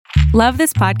Love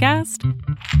this podcast?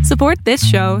 Support this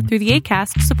show through the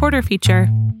Acast supporter feature.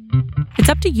 It's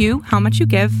up to you how much you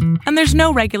give, and there's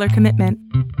no regular commitment.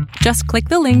 Just click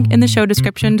the link in the show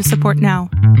description to support now.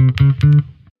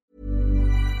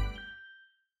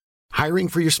 Hiring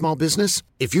for your small business?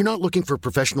 If you're not looking for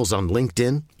professionals on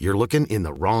LinkedIn, you're looking in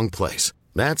the wrong place.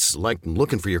 That's like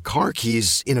looking for your car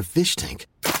keys in a fish tank.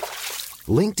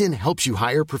 LinkedIn helps you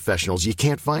hire professionals you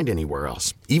can't find anywhere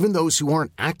else, even those who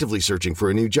aren't actively searching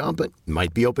for a new job but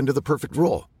might be open to the perfect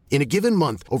role. In a given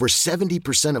month, over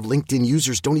 70% of LinkedIn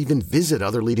users don't even visit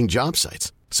other leading job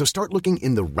sites. So start looking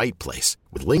in the right place.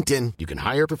 With LinkedIn, you can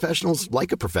hire professionals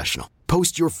like a professional.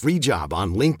 Post your free job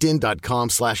on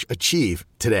linkedin.com/achieve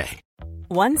today.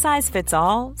 One size fits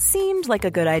all seemed like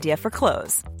a good idea for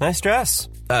clothes. Nice dress.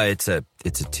 It's a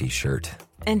t-shirt.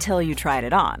 Until you tried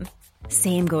it on.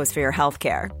 Same goes for your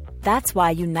healthcare. That's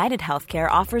why United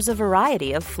Healthcare offers a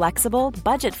variety of flexible,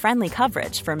 budget-friendly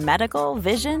coverage for medical,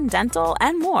 vision, dental,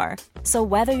 and more. So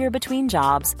whether you're between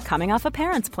jobs, coming off a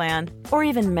parent's plan, or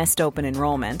even missed open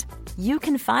enrollment, you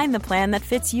can find the plan that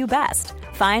fits you best.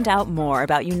 Find out more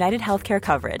about United Healthcare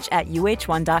coverage at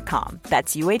uh1.com.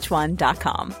 That's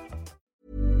uh1.com.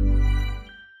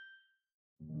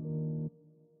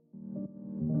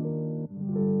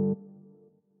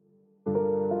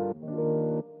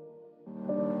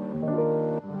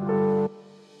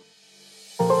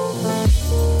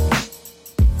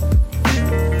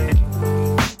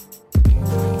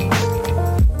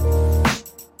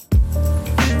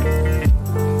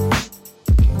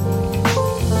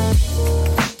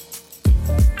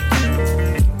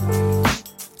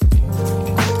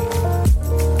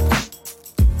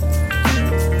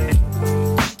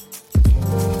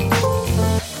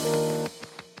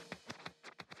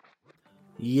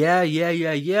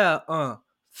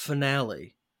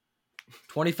 Finale.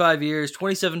 25 years,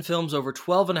 27 films, over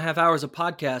 12 and a half hours of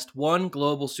podcast, one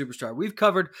global superstar. We've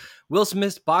covered Will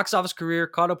Smith's box office career,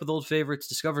 caught up with old favorites,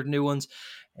 discovered new ones,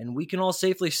 and we can all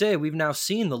safely say we've now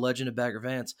seen The Legend of Bagger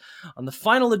Vance. On the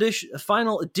final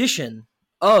edition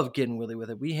of Getting Willy With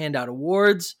It, we hand out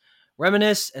awards,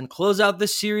 reminisce, and close out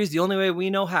this series the only way we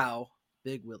know how,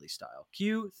 Big Willie style.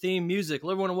 Cue theme music.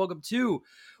 Hello, everyone, and welcome to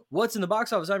What's in the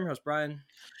Box Office. I'm your host, Brian.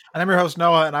 And I'm your host,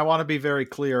 Noah, and I want to be very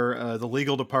clear. The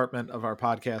legal department of our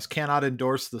podcast cannot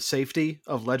endorse the safety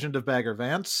of Legend of Bagger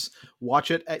Vance.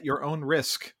 Watch it at your own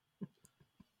risk.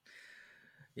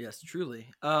 Yes,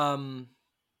 truly. Did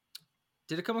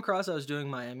it come across I was doing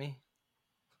Miami?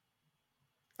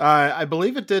 I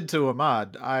believe it did to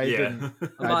Ahmad.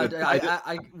 Ahmad,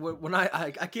 when I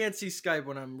can't see Skype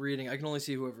when I'm reading. I can only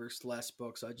see whoever's last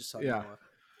spoke, so I just saw it.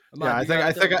 Ahmad,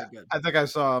 I think I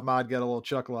saw Ahmad get a little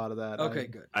chuckle out of that. Okay,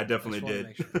 good. I definitely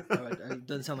did. Sure. It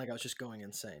doesn't sound like I was just going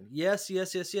insane. Yes.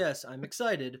 I'm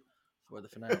excited for the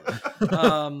finale.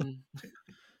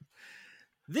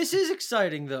 This is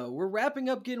exciting, though. We're wrapping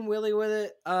up Getting Willy With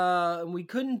It, and we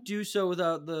couldn't do so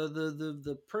without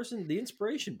the person, the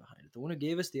inspiration behind it, the one who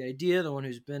gave us the idea, the one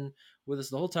who's been with us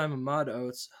the whole time, Ahmad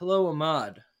Oates. Hello,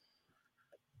 Ahmad.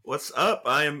 What's up?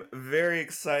 I am very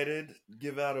excited.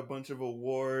 Give out a bunch of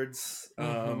awards.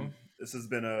 This has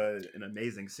been an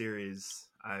amazing series.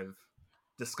 I've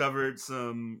discovered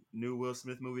some new Will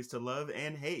Smith movies to love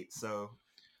and hate, so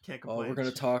can't complain. We're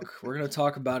gonna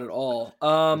talk about it all.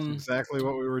 That's exactly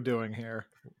what we were doing here.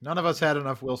 None of us had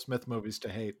enough Will Smith movies to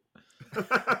hate.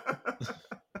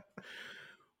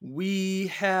 We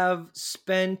have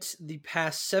spent the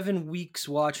past 7 weeks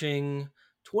watching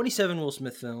 27 Will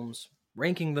Smith films,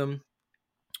 ranking them,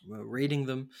 rating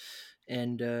them,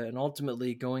 and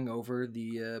ultimately going over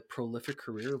the prolific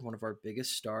career of one of our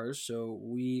biggest stars. So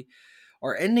we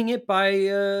are ending it by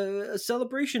a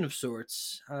celebration of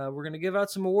sorts. We're going to give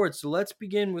out some awards. So let's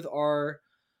begin with our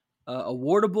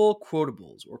awardable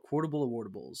quotables, or quotable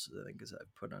awardables, I think, as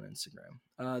I've put on Instagram.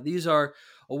 These are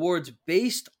awards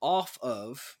based off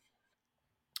of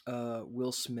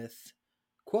Will Smith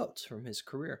quotes from his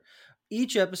career.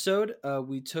 Each episode,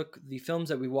 we took the films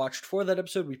that we watched for that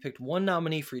episode. We picked one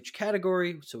nominee for each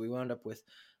category, so we wound up with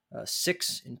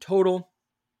 6 in total,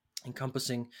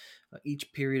 encompassing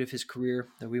each period of his career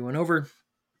that we went over,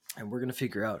 and we're going to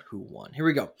figure out who won. Here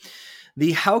we go.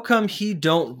 The How Come He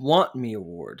Don't Want Me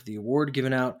Award, the award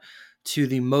given out to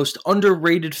the most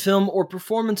underrated film or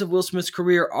performance of Will Smith's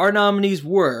career. Our nominees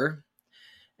were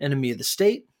Enemy of the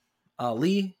State,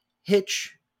 Ali,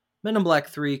 Hitch, Men in Black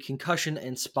 3, Concussion,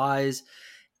 and Spies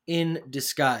in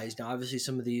Disguise. Now, obviously,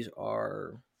 some of these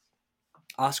are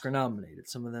Oscar nominated.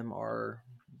 Some of them are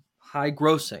high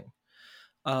grossing.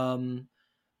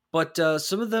 But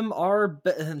some of them are,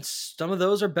 and some of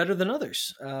those are better than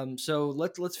others. So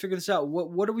let's figure this out.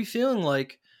 What are we feeling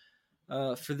like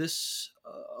for this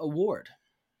award.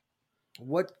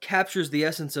 What captures the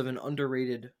essence of an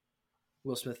underrated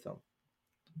Will Smith film?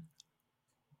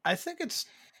 I think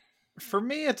for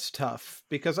me, it's tough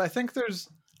because I think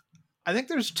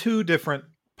there's two different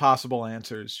possible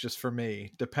answers just for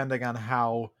me, depending on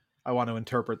how I want to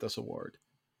interpret this award.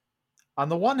 On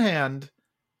the one hand,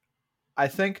 I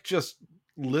think just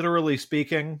literally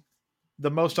speaking,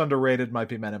 the most underrated might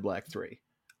be Men in Black 3.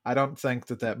 I don't think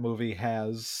that movie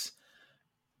has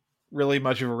really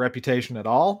much of a reputation at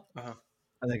all. Uh-huh.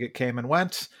 I think it came and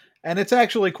went, and it's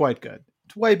actually quite good.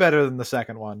 It's way better than the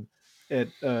second one. It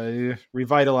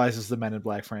revitalizes the Men in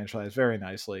Black franchise very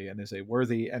nicely and is a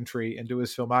worthy entry into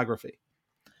his filmography.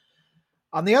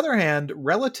 On the other hand,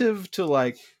 relative to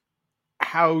like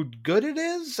how good it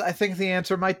is, I think the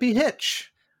answer might be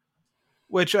Hitch,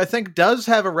 which I think does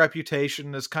have a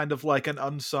reputation as kind of like an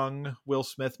unsung Will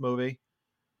Smith movie.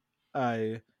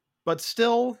 But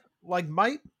still like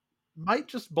might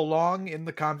just belong in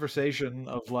the conversation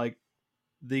of like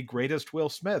the greatest Will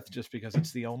Smith, just because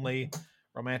it's the only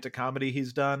romantic comedy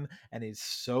he's done and he's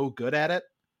so good at it.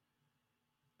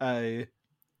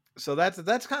 So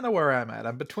that's kind of where I'm at.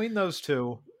 I'm between those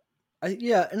two.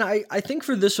 I think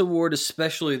for this award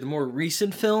especially, the more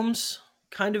recent films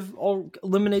kind of all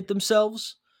eliminate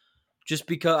themselves, just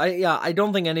because I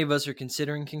don't think any of us are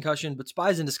considering Concussion, but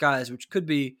Spies in Disguise, which could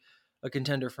be a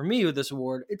contender for me with this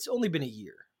award, it's only been a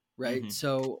year, right? Mhm.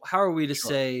 So how are we to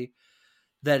say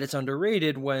that it's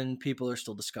underrated when people are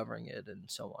still discovering it and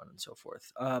so on and so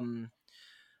forth?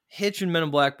 Hitch and Men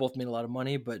in Black both made a lot of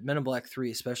money, but Men in Black 3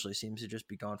 especially seems to just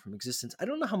be gone from existence. I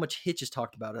don't know how much Hitch is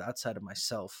talked about outside of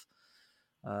myself.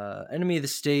 Enemy of the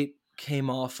State came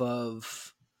off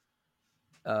of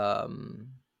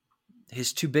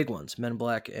his two big ones, Men in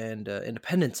Black and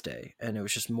Independence Day, and it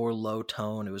was just more low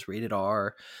tone. It was rated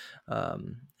R,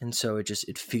 and so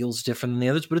it feels different than the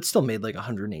others, but it still made like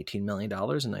 $118 million in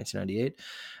 1998.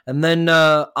 And then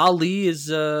Ali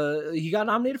he got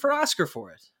nominated for an Oscar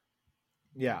for it.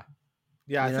 Yeah.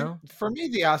 I think for me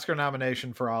the Oscar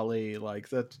nomination for Ali, like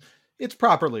that, it's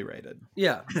properly rated.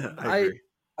 Yeah, I agree.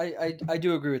 I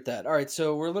do agree with that. All right,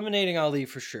 so we're eliminating Ali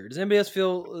for sure. Does anybody else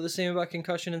feel the same about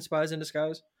Concussion and Spies in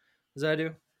Disguise as I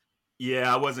do?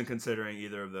 Yeah, I wasn't considering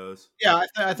either of those. Yeah,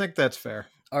 I think that's fair.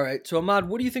 All right, so Ahmad,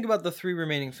 what do you think about the three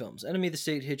remaining films? Enemy of the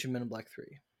State, Hitch, and Men in Black 3.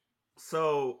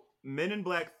 So Men in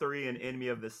Black 3 and Enemy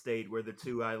of the State were the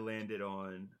two I landed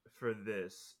on for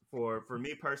this. For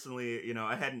me personally,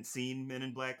 I hadn't seen Men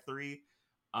in Black 3.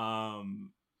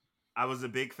 I was a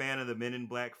big fan of the Men in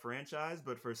Black franchise,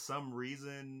 but for some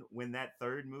reason, when that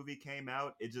third movie came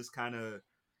out, it just kind of,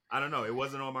 I don't know, it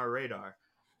wasn't on my radar.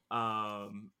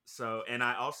 And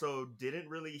I also didn't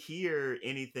really hear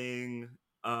anything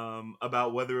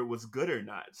about whether it was good or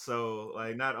not. So,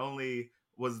 like, not only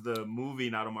was the movie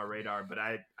not on my radar, but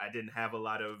I didn't have a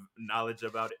lot of knowledge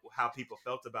about it, how people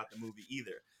felt about the movie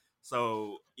either.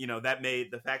 So, that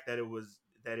made the fact that it was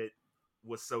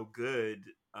so good,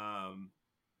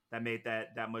 that made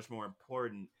that much more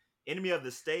important. Enemy of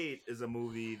the State is a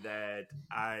movie that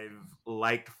I've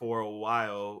liked for a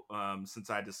while, since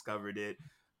I discovered it.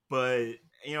 But,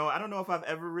 I don't know if I've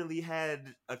ever really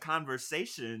had a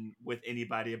conversation with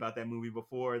anybody about that movie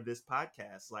before this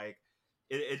podcast. Like,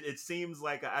 it seems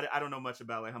like, I don't know much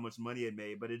about like how much money it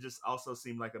made, but it just also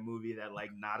seemed like a movie that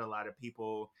like not a lot of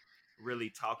people really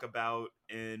talk about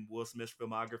in Will Smith's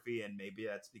filmography. And maybe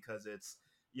that's because it's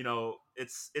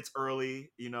early,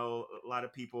 a lot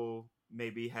of people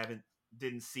maybe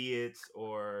didn't see it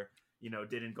or,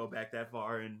 didn't go back that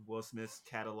far in Will Smith's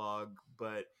catalog.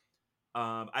 But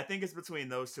I think it's between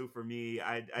those two for me.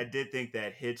 I did think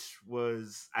that Hitch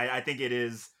was, I think it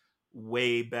is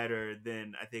way better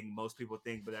than I think most people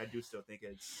think, but I do still think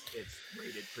it's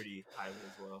rated pretty highly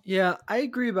as well. Yeah, I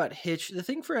agree about Hitch. The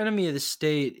thing for Enemy of the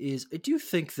State is I do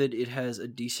think that it has a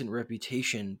decent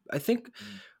reputation. I think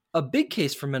a big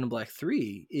case for Men in Black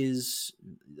 3 is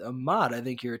Ahmad. I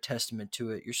think you're a testament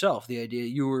to it yourself. The idea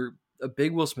you were a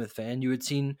big Will Smith fan. You had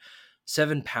seen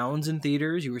 7 Pounds in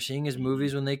theaters. You were seeing his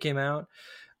movies when they came out.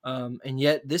 And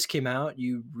yet this came out.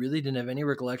 You really didn't have any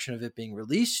recollection of it being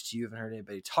released. You haven't heard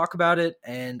anybody talk about it.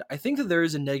 And I think that there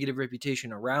is a negative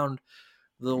reputation around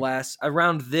this.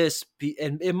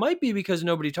 And it might be because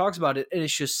nobody talks about it. And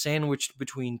it's just sandwiched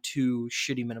between two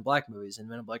shitty Men in Black movies, and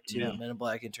Men in Black 2 and Men in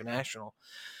Black International.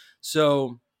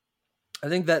 So I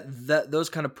think that those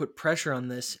kind of put pressure on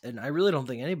this, and I really don't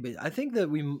think anybody. I think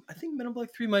Men in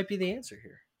Black 3 might be the answer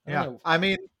here. I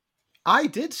mean, I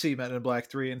did see Men in Black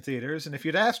 3 in theaters, and if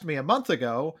you'd asked me a month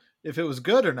ago if it was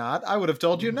good or not, I would have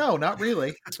told you no, not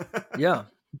really. Yeah,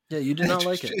 you did not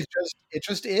like it. It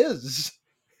just is.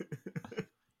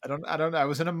 I don't know. I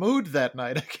was in a mood that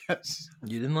night, I guess.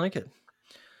 You didn't like it.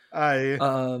 I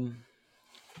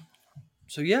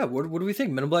So yeah, what do we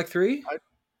think? Men in Black 3?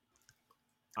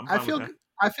 I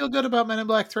feel good about Men in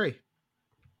Black 3.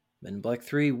 Men in Black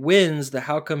 3 wins the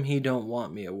How Come He Don't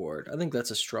Want Me award. I think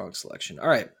that's a strong selection. All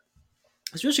right.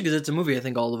 Especially because it's a movie I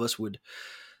think all of us would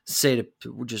say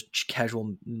to just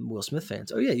casual Will Smith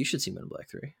fans, oh yeah, you should see Men in Black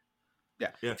 3.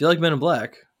 Yeah. If you like Men in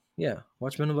Black, yeah,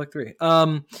 watch Men in Black 3.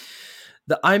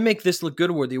 The I Make This Look Good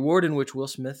award, the award in which Will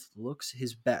Smith looks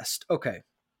his best. Okay.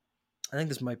 I think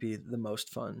this might be the most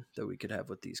fun that we could have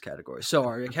with these categories. So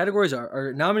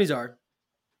our nominees are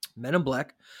Men in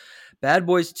Black, Bad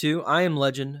Boys 2, I Am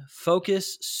Legend,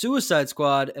 Focus, Suicide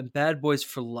Squad, and Bad Boys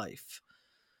for Life.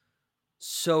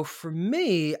 So for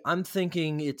me, I'm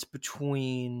thinking it's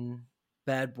between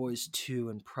Bad Boys 2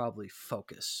 and probably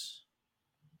Focus.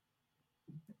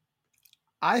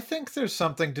 I think there's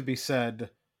something to be said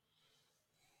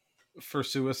for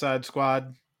Suicide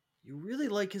Squad. You really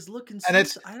like his look and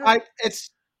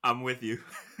I'm with you.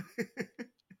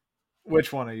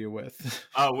 Which one are you with?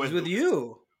 With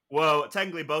you. Well,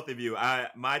 technically both of you.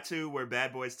 My two were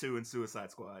Bad Boys 2 and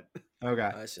Suicide Squad. Okay.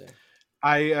 I see.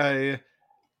 I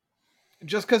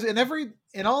just because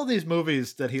in all of these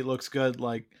movies that he looks good,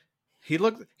 like he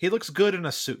looks good in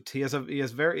a suit. He has a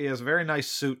very nice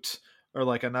suit, or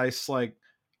like a nice like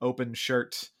open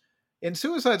shirt. In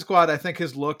Suicide Squad, I think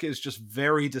his look is just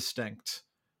very distinct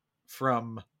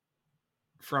from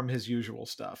his usual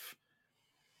stuff.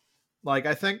 Like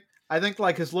I think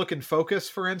like his look in Focus,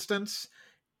 for instance,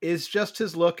 is just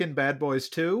his look in Bad Boys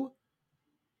 2.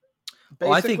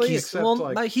 Well, I think he's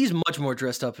much more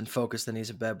dressed up in Focus than he's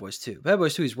in Bad Boys 2. Bad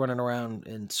Boys 2, he's running around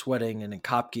in sweating and in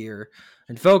cop gear.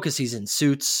 In Focus, he's in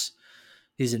suits,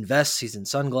 he's in vests, he's in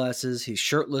sunglasses, he's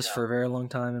shirtless for a very long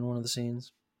time in one of the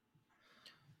scenes.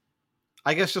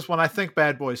 I guess just when I think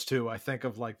Bad Boys 2, I think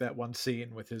of like that one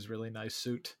scene with his really nice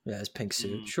suit. Yeah, his pink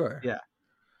suit. Sure. Yeah.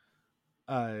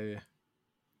 And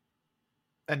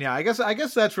yeah, I guess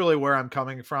that's really where I'm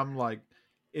coming from. Like,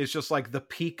 it's just like the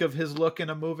peak of his look in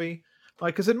a movie.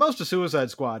 Like, because in most of Suicide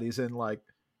Squad, he's in like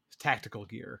tactical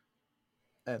gear,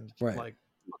 and like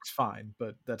looks fine.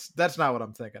 But that's not what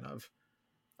I'm thinking of.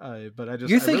 But I just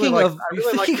you're like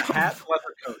the hat and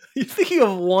leather coat. You're thinking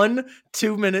of 1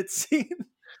 2-minute scene.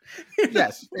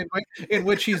 Yes, in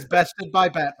which he's bested by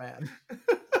Batman.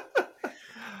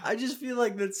 I just feel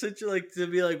like that's such a, like, to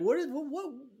be like,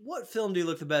 what film do you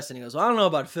look the best in? He goes, well, I don't know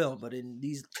about film, but in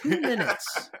these 2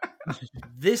 minutes,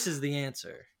 this is the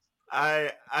answer.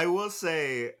 I will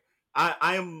say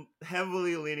I am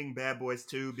heavily leaning Bad Boys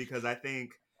 2 because I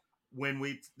think when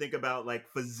we think about like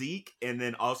physique and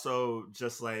then also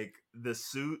just like the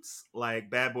suits, like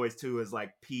Bad Boys 2 is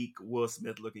like peak Will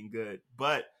Smith looking good.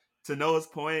 But to Noah's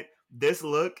point, this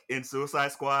look in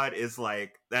Suicide Squad is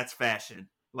like, that's fashion.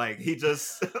 Like he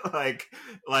just like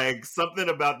something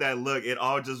about that look, it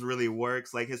all just really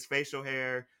works. Like his facial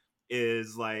hair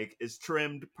is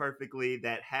trimmed perfectly.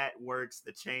 That hat works,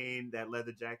 the chain, that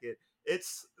leather jacket.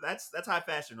 That's high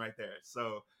fashion right there.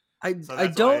 So I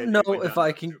don't know if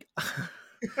I can.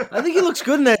 I think he looks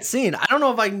good in that scene. I don't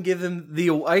know if I can give him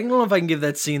I don't know if I can give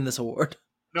that scene this award.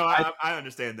 No, I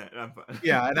understand that. I'm fine.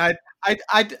 Yeah, and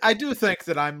I do think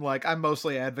that I'm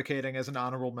mostly advocating as an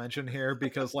honorable mention here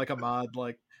because like Ahmad,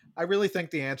 like I really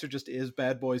think the answer just is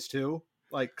Bad Boys 2.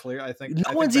 Like clear, I think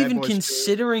no one's even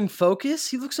considering Focus.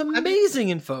 He looks amazing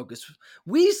in Focus.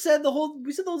 We said the whole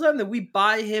time that we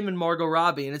buy him and Margot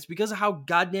Robbie, and it's because of how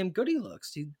goddamn good he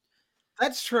looks.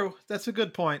 That's true. That's a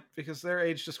good point because their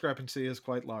age discrepancy is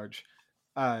quite large.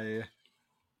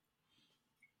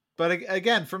 But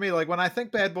again, for me, like when I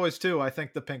think Bad Boys 2, I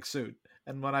think the pink suit,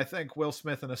 and when I think Will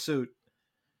Smith in a suit,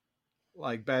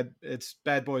 like it's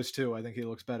Bad Boys 2. I think he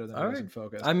looks better than he was in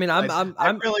Focus. I mean,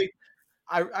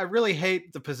 I really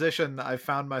hate the position I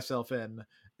found myself in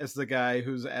as the guy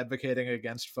who's advocating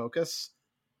against Focus.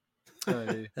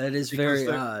 That is very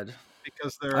odd.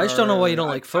 Because I just don't know why you don't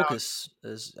like Focus.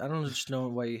 I don't just know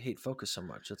why you hate Focus so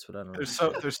much. That's what I don't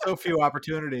know. There's so few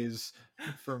opportunities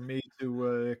for me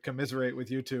to commiserate with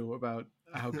you two about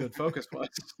how good Focus was.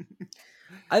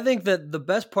 I think that the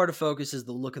best part of Focus is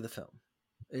the look of the film.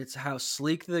 It's how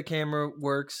sleek the camera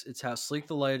works. It's how sleek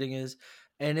the lighting is.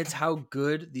 And it's how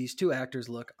good these two actors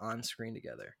look on screen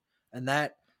together. And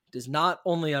that is not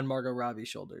only on Margot Robbie's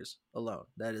shoulders alone.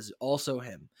 That is also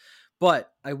him.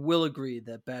 But I will agree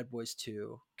that Bad Boys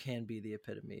 2 can be the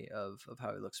epitome of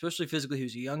how he looks, especially physically. He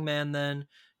was a young man then.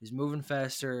 He's moving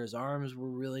faster. His arms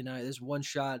were really nice. There's one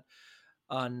shot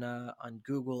on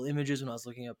Google Images when I was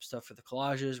looking up stuff for the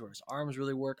collages where his arms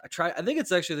really work. I think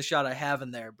it's actually the shot I have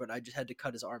in there, but I just had to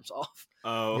cut his arms off.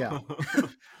 Oh, Yeah.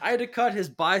 I had to cut his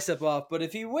bicep off, but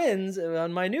if he wins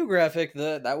on my new graphic,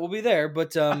 that will be there.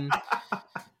 But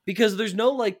because there's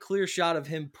no like clear shot of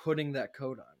him putting that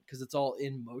coat on because it's all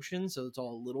in motion, so it's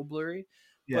all a little blurry.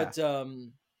 Yeah. But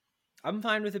I'm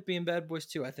fine with it being Bad Boys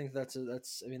 2. I think that's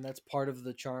part of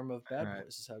the charm of Bad Right.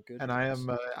 Boys is how good. And it I is.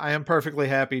 am perfectly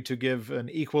happy to give an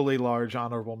equally large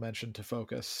honorable mention to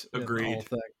Focus. Agreed.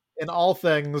 In all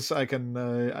things, I can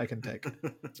take.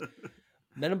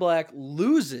 Men in Black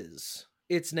loses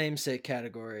its namesake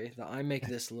category, the I Make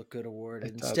This Look Good award.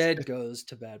 It does. Instead goes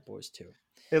to Bad Boys 2.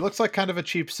 It looks like kind of a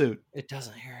cheap suit. It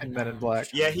doesn't hear And Men in Black.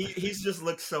 Yeah, he's just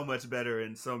looked so much better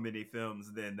in so many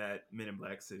films than that Men in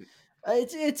Black suit.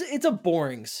 It's a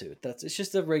boring suit. It's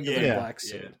just a regular Yeah, black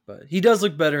suit, yeah. but he does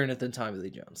look better in it than Tommy Lee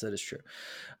Jones. That is true.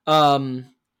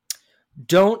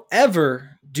 Don't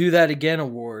ever do that again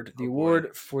award. The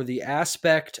award for the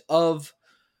aspect of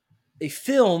a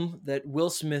film that Will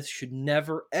Smith should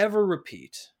never ever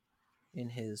repeat in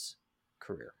his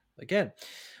career again.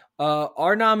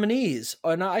 Our nominees.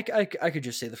 I could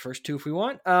just say the first two if we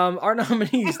want. Our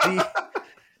nominees.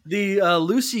 The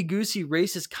loosey-goosey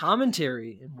racist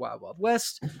commentary in Wild Wild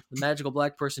West, the magical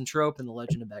black person trope in The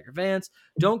Legend of Bagger Vance,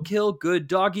 Don't Kill Good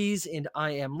Doggies in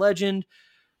I Am Legend,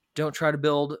 don't try to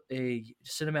build a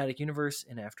cinematic universe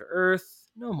in After Earth,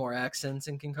 no more accents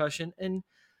in Concussion, and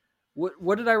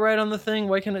what did I write on the thing?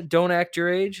 Why can't it don't act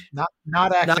your age? Not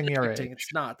acting your age.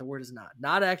 It's not. The word is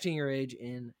not acting your age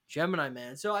in Gemini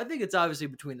Man. So I think it's obviously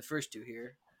between the first two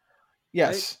here.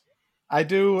 Yes, right?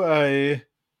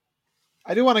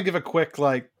 I do want to give a quick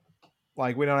like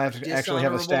we don't have to actually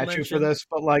have a statue for this,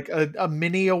 but like a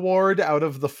mini award out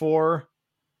of the four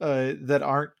that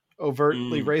aren't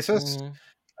overtly racist.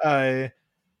 And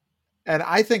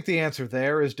I think the answer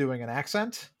there is doing an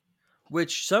accent,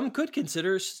 which some could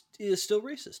consider is still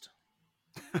racist.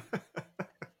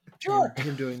 Sure,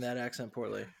 him doing that accent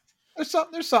poorly. There's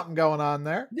something going on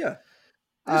there. Yeah,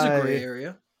 there's a gray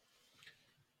area.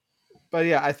 But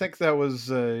yeah, I think that was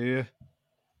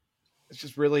it's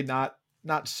just really not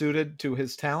suited to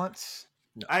his talents.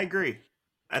 No. I agree.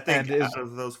 I think out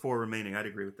of those four remaining, I'd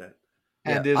agree with that.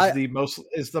 And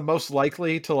is the most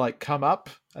likely to like come up.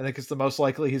 I think it's the most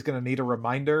likely he's going to need a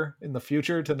reminder in the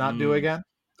future to not do again.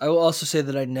 I will also say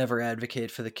that I never advocate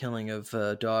for the killing of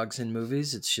dogs in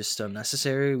movies. It's just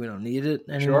unnecessary. We don't need it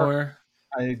anymore.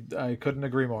 Sure. I couldn't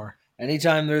agree more.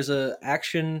 Anytime there's a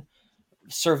action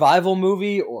survival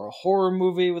movie or a horror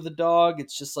movie with a dog,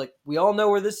 it's just like we all know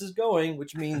where this is going,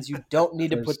 which means you don't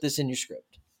need to put this in your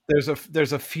script.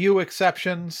 There's a few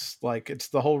exceptions, like it's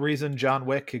the whole reason John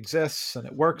Wick exists and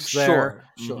it works there.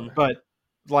 Sure. But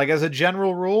like as a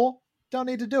general rule, don't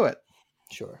need to do it.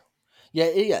 Sure. Yeah.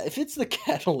 If it's the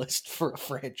catalyst for a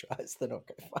franchise, then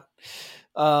okay,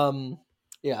 fine.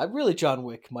 Yeah, really, John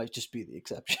Wick might just be the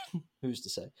exception. Who's to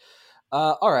say?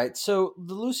 All right, so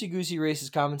the loosey-goosey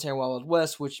racist commentary on Wild Wild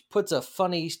West, which puts a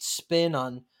funny spin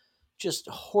on just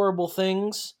horrible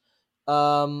things,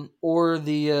 or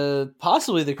the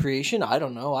possibly the creation, I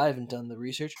don't know, I haven't done the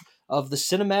research, of the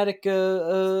cinematic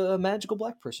magical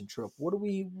black person trope. What do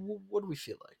we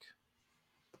feel like?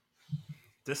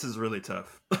 This is really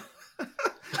tough.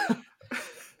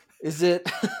 Is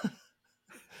it?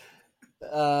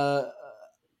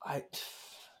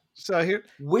 So here,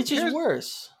 which is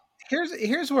worse?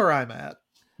 Here's where I'm at.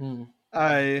 And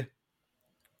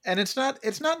it's not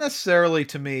necessarily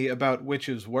to me about which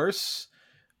is worse,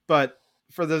 but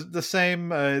for the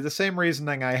same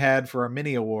reasoning I had for a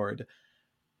mini award,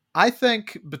 I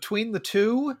think between the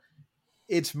two,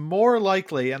 it's more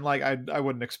likely, and like I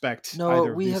wouldn't expect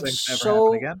either of these things to ever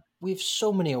happen again. We have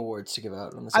so many awards to give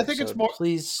out on this. I think it's more.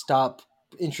 Please stop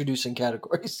introducing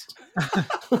categories.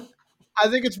 I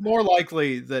think it's more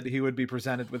likely that he would be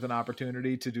presented with an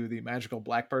opportunity to do the magical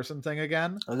black person thing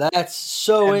again. That's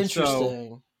so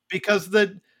interesting. Because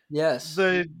the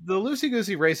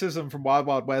loosey-goosey racism from Wild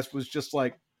Wild West was just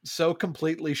like so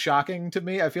completely shocking to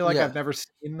me. I feel like I've never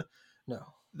seen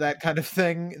that kind of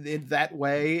thing in that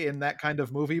way in that kind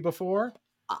of movie before.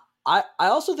 I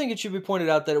also think it should be pointed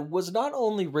out that it was not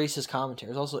only racist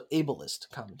commentary, it was also ableist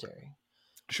commentary.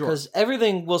 Sure. Because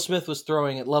everything Will Smith was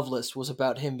throwing at Loveless was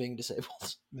about him being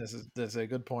disabled. That's a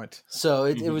good point. So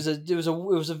it was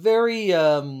a very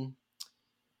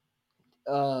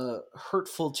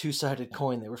hurtful two-sided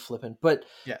coin they were flipping. But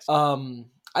yes.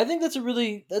 I think that's a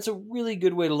really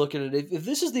good way to look at it. If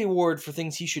this is the award for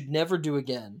things he should never do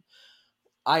again,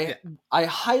 I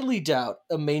highly doubt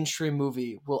a mainstream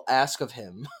movie will ask of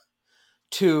him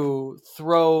to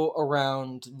throw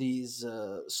around these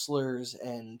slurs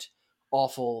and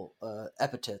awful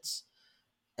epithets.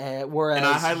 Whereas And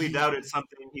I highly doubt it's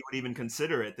something he would even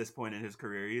consider at this point in his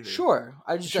career either. Sure.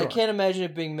 I Sure. can't imagine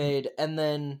it being made. And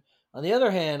then on the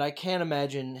other hand, I can't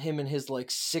imagine him in his like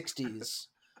 60s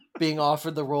being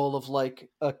offered the role of like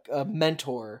a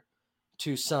mentor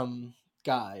to some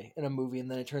guy in a movie,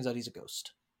 and then it turns out he's a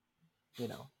ghost. You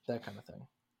know, that kind of thing.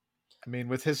 I mean,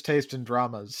 with his taste in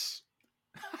dramas.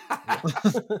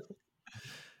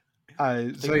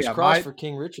 Fingers crossed for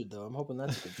King Richard, though. I'm hoping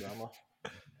that's a good drama.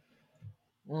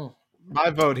 My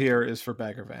vote here is for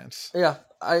Bagger Vance. Yeah,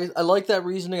 I like that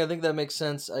reasoning. I think that makes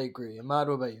sense. I agree. Ahmad,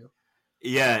 what about you?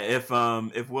 Yeah, if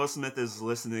Will Smith is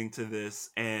listening to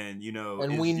this and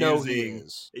and we know he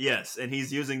is, yes, and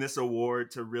he's using this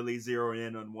award to really zero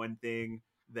in on one thing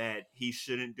that he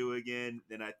shouldn't do again,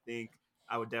 then I think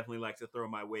I would definitely like to throw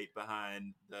my weight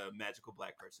behind the magical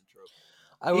black person trope.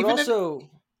 I would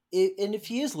and if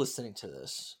he is listening to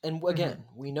this, and again,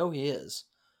 we know he is,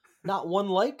 not one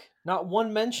like, not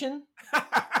one mention.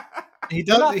 He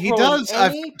does.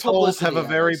 I've told have a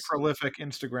very prolific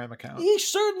Instagram account. He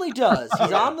certainly does.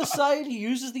 He's on the site. He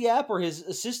uses the app, or his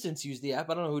assistants use the app.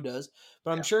 I don't know who does,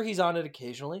 but I'm sure he's on it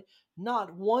occasionally.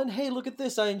 Not one. Hey, look at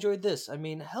this! I enjoyed this. I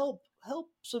mean, help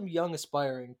some young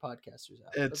aspiring podcasters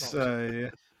out. It's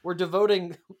we're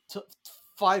devoting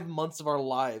 5 months of our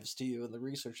lives to you and the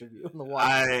research of you and the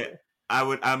watch.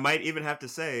 I might even have to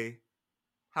say,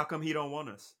 how come he don't want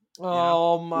us?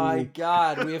 Oh my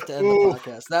God! We have to end the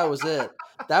podcast. That was it.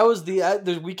 That was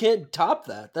we can't top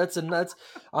that. That's.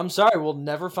 I'm sorry. We'll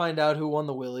never find out who won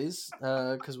the Willies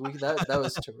because that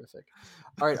was terrific.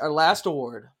 All right, our last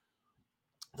award,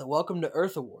 the Welcome to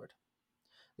Earth Award.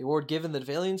 The award given that if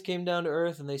aliens came down to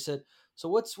Earth and they said, "So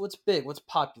what's big? What's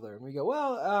popular?" And we go,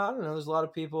 "Well, I don't know. There's a lot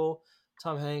of people.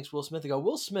 Tom Hanks, Will Smith." They go,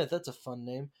 "Will Smith. That's a fun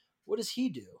name. What does he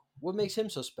do? What makes him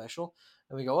so special?"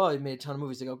 And we go, "Oh, he made a ton of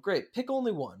movies." They go, "Great, pick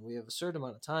only one. We have a certain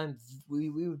amount of time. We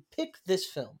would pick this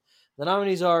film." The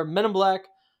nominees are Men in Black,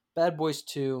 Bad Boys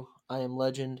 2, I Am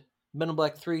Legend, Men in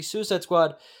Black 3, Suicide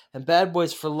Squad, and Bad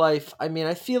Boys for Life. I mean,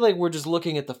 I feel like we're just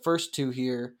looking at the first two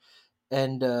here,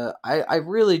 and I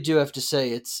really do have to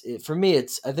say for me.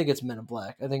 I think it's Men in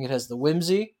Black. I think it has the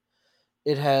whimsy.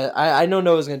 It has. I know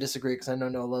Noah's going to disagree because I know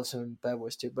Noah loves him in Bad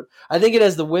Boys too. But I think it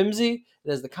has the whimsy.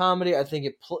 It has the comedy. I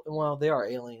think they are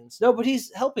aliens. No, but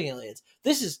he's helping aliens.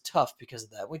 This is tough because of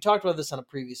that. We talked about this on a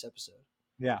previous episode.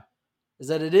 Yeah, is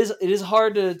that it is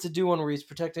hard to do one where he's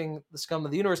protecting the scum of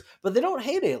the universe, but they don't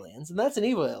hate aliens, and that's an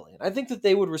evil alien. I think that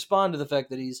they would respond to the fact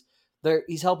that he's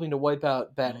helping to wipe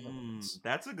out bad aliens.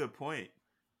 That's a good point.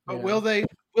 But will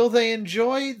they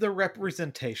enjoy the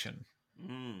representation?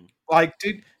 Like,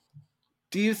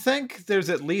 do you think there's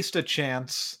at least a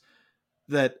chance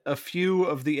that a few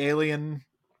of the alien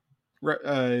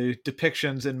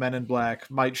depictions in Men in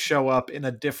Black might show up in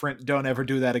a different Don't Ever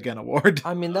Do That Again award?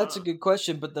 I mean, that's a good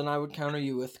question, but then I would counter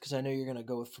you with, because I know you're going to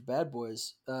go with for Bad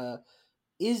Boys,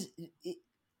 is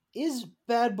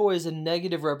Bad Boys a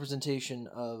negative representation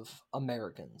of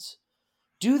Americans?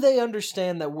 Do they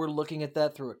understand that we're looking at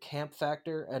that through a camp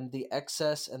factor and the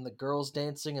excess and the girls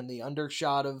dancing and the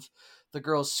undershot of the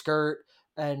girl's skirt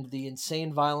and the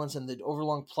insane violence and the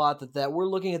overlong plot that we're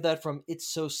looking at that from it's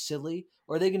so silly?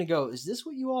 Or are they going to go, is this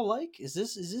what you all like? Is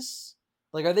this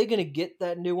like, are they going to get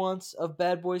that nuance of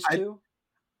Bad Boys 2?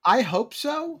 I hope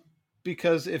so,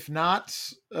 because if not,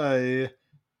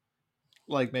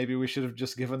 like maybe we should have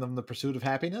just given them The Pursuit of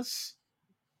Happiness.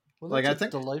 Well, that's I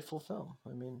think delightful film.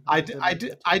 I mean, I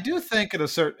do think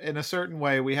in a certain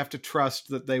way we have to trust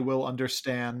that they will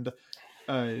understand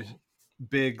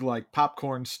big like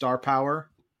popcorn star power.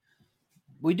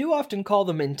 We do often call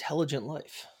them intelligent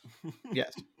life.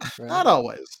 Yes, right? Not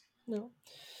always. No.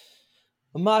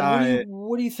 Ahmad,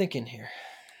 what are you thinking here?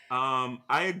 I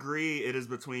agree. It is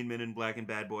between Men in Black and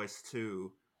Bad Boys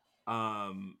 2. I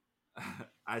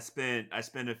spent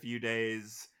a few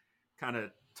days kind of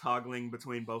toggling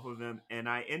between both of them, and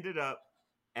I ended up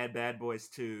at Bad Boys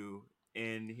 2,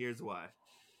 and here's why.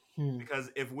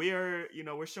 Because if we're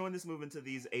showing this movie to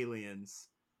these aliens,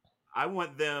 I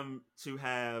want them to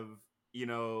have,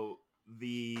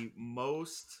 the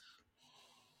most,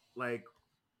 like,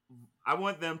 I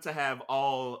want them to have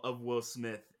all of Will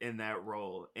Smith in that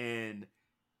role. And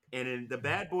in the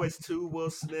Bad Boys 2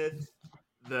 Will Smith,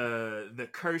 the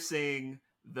cursing,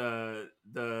 the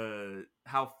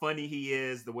how funny he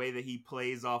is, the way that he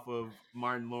plays off of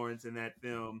Martin Lawrence in that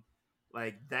film,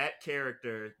 like that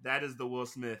character, that is the Will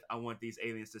Smith I want these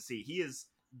aliens to see. He is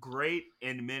great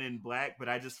in Men in Black, but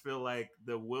I just feel like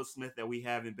the Will Smith that we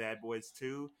have in Bad Boys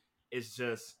 2 is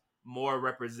just more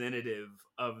representative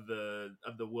of the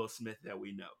Will Smith that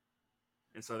we know.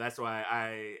 And so that's why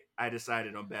I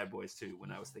decided on Bad Boys 2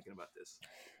 when I was thinking about this.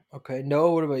 Okay,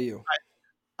 Noah, what about you?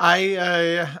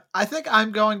 I think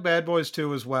I'm going Bad Boys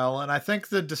 2 as well, and I think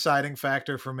the deciding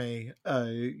factor for me,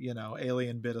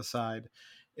 alien bit aside,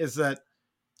 is that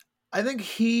I think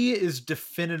he is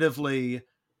definitively,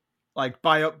 like,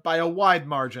 by a wide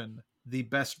margin, the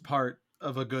best part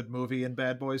of a good movie in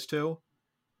Bad Boys 2.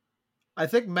 I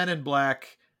think Men in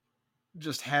Black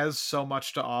just has so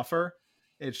much to offer.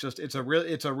 It's a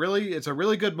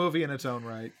really good movie in its own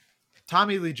right.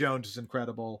 Tommy Lee Jones is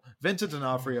incredible. Vincent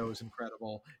D'Onofrio is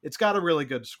incredible. It's got a really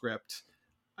good script.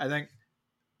 I think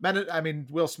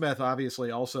Will Smith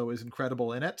obviously also is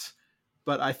incredible in it,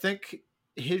 but I think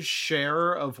his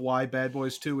share of why Bad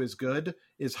Boys 2 is good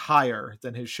is higher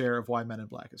than his share of why Men in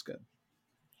Black is good.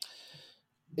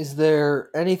 Is there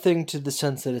anything to the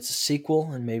sense that it's a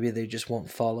sequel and maybe they just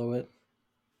won't follow it?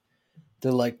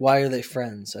 They're like, why are they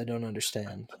friends? I don't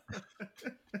understand.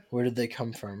 Where did they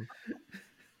come from?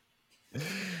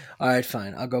 All right,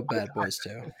 fine. I'll go Bad Boys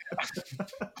 2.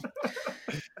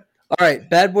 All right,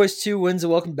 Bad Boys 2 wins the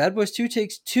Welcome. Bad Boys 2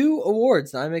 takes 2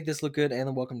 awards. Now, I Make This Look Good and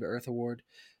the Welcome to Earth award.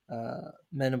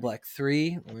 Men in Black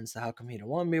 3 wins the How Come He Don't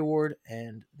Want Me award,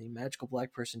 and the Magical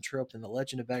Black Person trope in The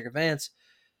Legend of Bagger Vance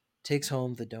takes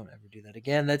home the Don't Ever Do That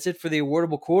Again. That's it for the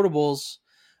awardable quotables.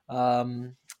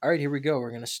 All right, here we go.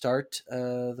 We're going to start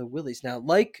the Willies. Now,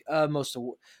 like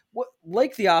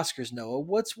like the Oscars, Noah,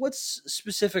 what's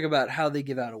specific about how they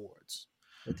give out awards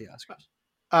with the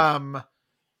Oscars?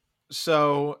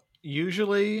 So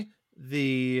usually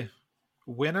the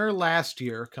winner last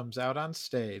year comes out on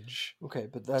stage. Okay,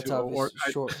 but that's obvious.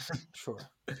 Sure.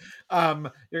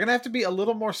 You're gonna have to be a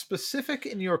little more specific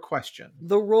in your question.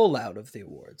 The rollout of the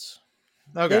awards.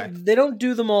 Okay. They don't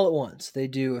do them all at once. They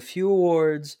do a few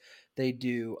awards. They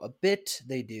do a bit.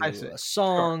 They do a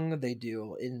song. Sure. They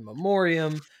do in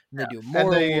memoriam. And they do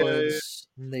more awards.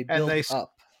 And they build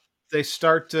up. They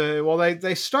start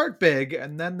they start big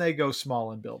and then they go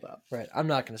small and build up. Right. I'm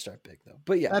not going to start big though.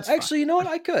 But yeah, actually, you know what?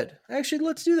 I could. Actually,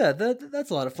 let's do that.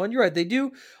 That's a lot of fun. You're right. They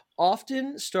do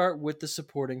often start with the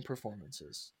supporting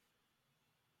performances,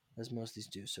 as most of these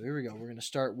do. So here we go. We're going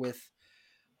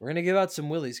to give out some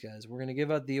Willies, guys. We're going to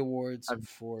give out the awards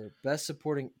for Best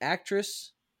Supporting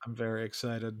Actress. I'm very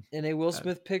excited. In a Will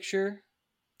Smith picture.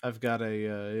 I've got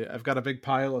a big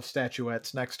pile of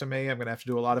statuettes next to me. I'm going to have to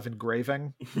do a lot of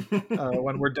engraving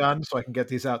when we're done so I can get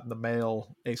these out in the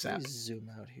mail ASAP. Let me zoom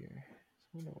out here.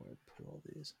 I don't know where I put all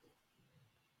these.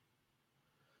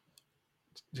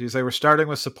 Did you say we're starting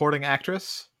with supporting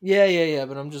actress? Yeah,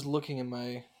 but I'm just looking at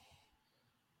my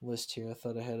list here. I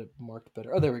thought I had it marked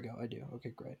better. Oh, there we go. I do.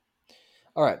 Okay, great.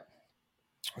 All right.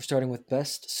 We're starting with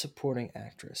Best Supporting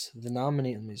Actress. The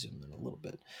nominee, let me zoom in a little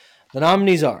bit. The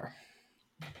nominees are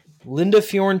Linda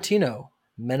Fiorentino,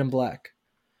 Men in Black;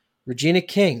 Regina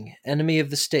King, Enemy of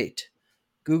the State;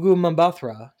 Gugu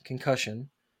Mbatha,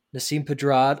 Concussion; Nasim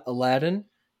Pedrad, Aladdin;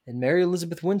 and Mary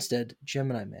Elizabeth Winstead,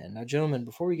 Gemini Man. Now, gentlemen,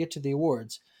 before we get to the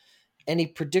awards, any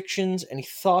predictions, any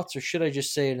thoughts, or should I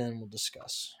just say it and then we'll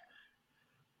discuss?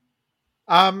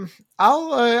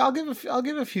 I'll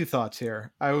give a few thoughts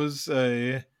here. I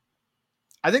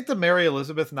think the Mary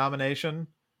Elizabeth nomination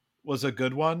was a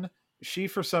good one.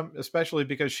 Especially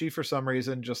because she for some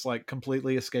reason just like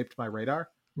completely escaped my radar,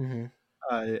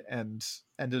 and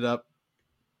ended up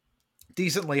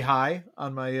decently high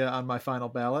on my final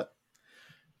ballot.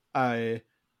 I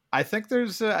think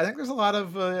there's a lot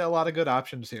of good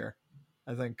options here.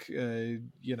 I think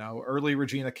early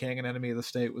Regina King and Enemy of the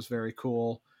State was very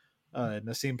cool.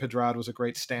 Nasim Pedrad was a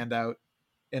great standout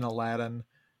in Aladdin.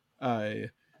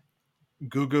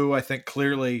 Gugu, I think,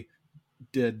 clearly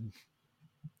did.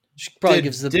 She probably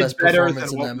gives the best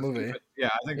performance in that movie. Yeah,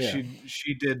 I think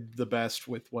she did the best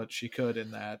with what she could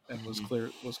in that, and was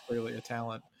clearly a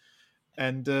talent.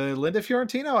 And Linda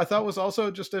Fiorentino, I thought, was also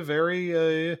just a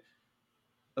very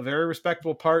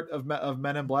respectable part of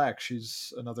Men in Black.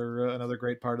 She's another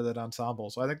great part of that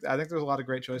ensemble. So I think there's a lot of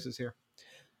great choices here.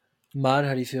 Mod,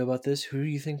 how do you feel about this? Who do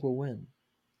you think will win?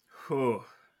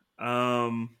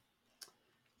 I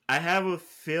have a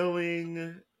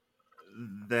feeling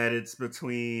that it's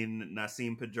between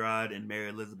Nasim Pedrad and Mary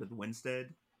Elizabeth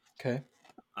Winstead. Okay.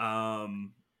 I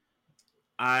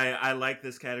like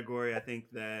this category. I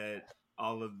think that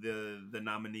all of the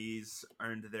nominees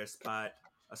earned their spot.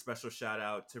 A special shout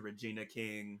out to Regina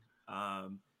King.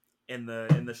 In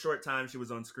the short time she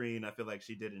was on screen, I feel like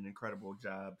she did an incredible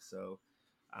job. So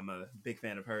I'm a big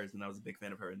fan of hers, and I was a big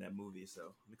fan of her in that movie. So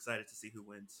I'm excited to see who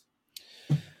wins.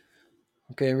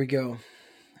 Okay, here we go.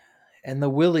 And the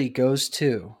Willie goes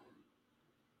to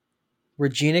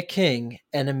Regina King,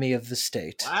 Enemy of the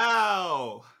State.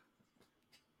 Wow.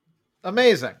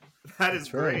 Amazing. That is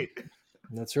That's right. great.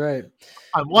 That's right.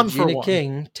 I'm one for Regina one.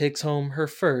 King takes home her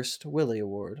first Willie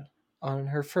Award on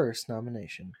her first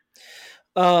nomination.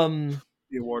 The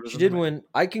award is She in the did making. win.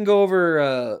 I can go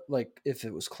over like if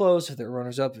it was close, if there were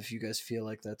runners up, if you guys feel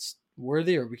like that's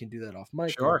worthy, or we can do that off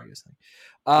mic. Sure. Whatever you guys think.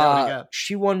 Yeah, what do you got?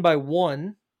 She won by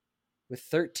 1 with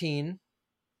 13.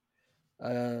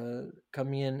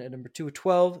 Coming in at number 2 with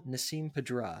 12, Nassim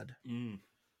Pedrad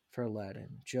for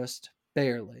Aladdin, just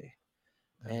barely.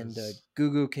 And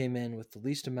Gugu came in with the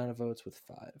least amount of votes with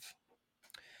 5.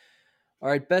 All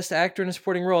right, best actor in a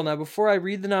supporting role. Now, before I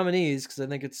read the nominees, because I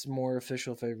think it's more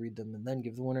official if I read them and then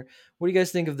give the winner, what do you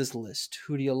guys think of this list?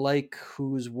 Who do you like?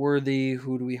 Who's worthy?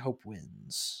 Who do we hope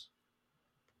wins?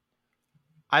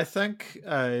 I think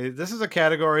this is a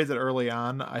category that early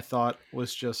on I thought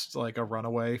was just like a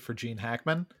runaway for Gene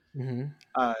Hackman. Mm-hmm.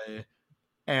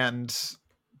 And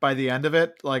by the end of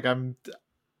it, like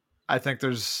I think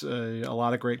there's a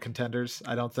lot of great contenders.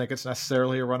 I don't think it's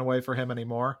necessarily a runaway for him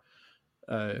anymore.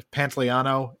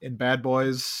 Pantoliano in Bad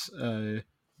Boys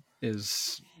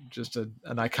is just an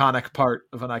iconic part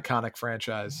of an iconic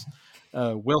franchise.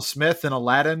 Will Smith in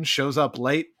Aladdin shows up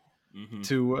late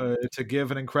to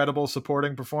give an incredible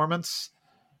supporting performance.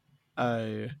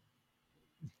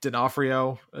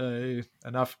 D'Onofrio,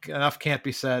 enough can't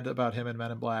be said about him in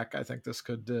Men in Black. I think this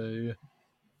could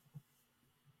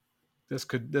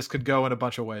go in a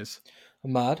bunch of ways.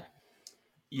 Ahmad?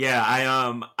 Yeah,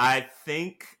 I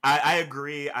think I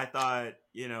agree. I thought,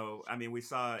 we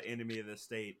saw Enemy of the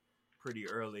State pretty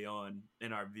early on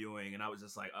in our viewing, and I was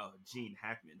just like, oh, Gene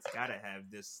Hackman's gotta have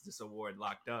this award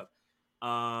locked up.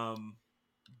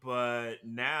 But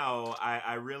now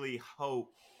I really hope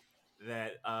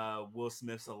that Will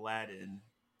Smith's Aladdin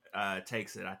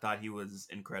takes it. I thought he was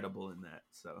incredible in that.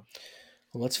 So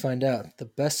well, let's find out. The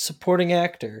best supporting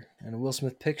actor in a Will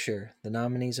Smith picture, the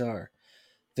nominees are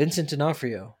Vincent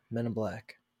D'Onofrio, Men in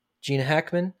Black; Gene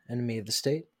Hackman, Enemy of the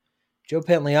State; Joe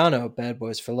Pantoliano, Bad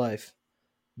Boys for Life;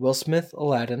 Will Smith,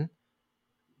 Aladdin;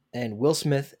 and Will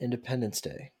Smith, Independence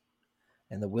Day.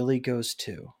 And the Willie goes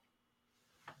to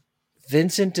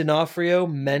Vincent D'Onofrio,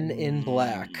 Men in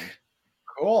Black.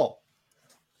 Cool.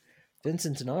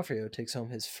 Vincent D'Onofrio takes home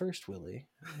his first Willie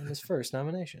and his first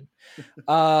nomination.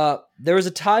 There was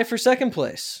a tie for second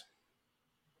place.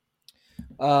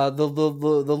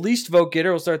 The least vote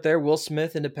getter, we'll start there, Will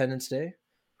Smith, Independence Day.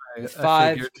 With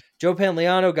 5. Joe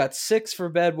Pantoliano got 6 for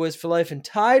Bad Boys for Life and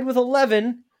tied with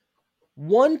 11,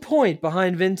 1 point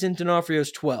behind Vincent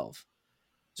D'Onofrio's 12.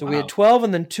 So we had 12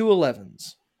 and then 2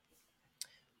 11s.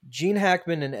 Gene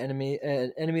Hackman and Enemy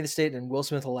of the State and Will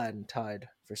Smith Aladdin tied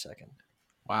for second.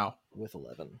 Wow. With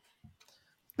 11.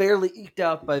 Barely eked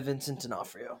out by Vincent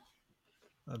D'Onofrio.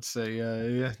 Let's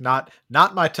say not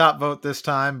my top vote this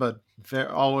time, but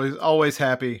always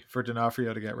happy for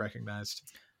D'Onofrio to get recognized.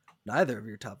 Neither of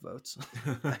your top votes,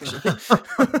 actually.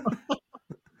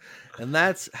 And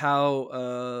that's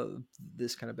how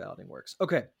this kind of balloting works.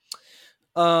 Okay.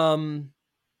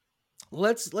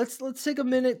 Let's take a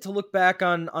minute to look back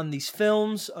on these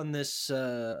films, on this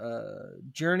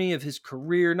journey of his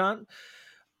career.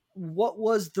 What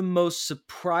was the most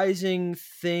surprising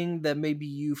thing that maybe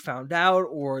you found out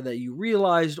or that you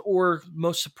realized, or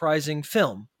most surprising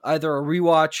film, either a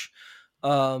rewatch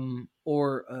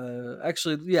or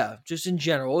just in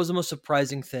general? What was the most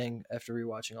surprising thing after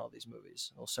rewatching all these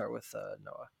movies? We'll start with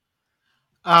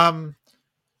Noah.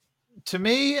 To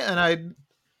me, and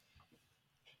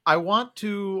I want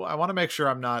to make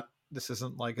sure this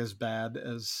isn't like as bad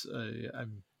as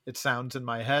it sounds in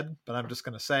my head, but I'm just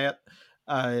going to say it.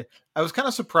 I was kind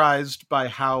of surprised by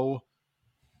how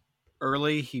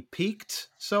early he peaked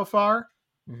so far.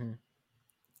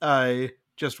 Mm-hmm.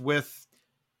 Just with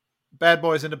Bad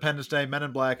Boys, Independence Day, Men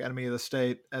in Black, Enemy of the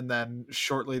State, and then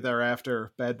shortly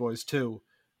thereafter, Bad Boys 2,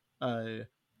 I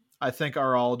think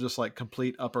are all just like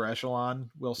complete upper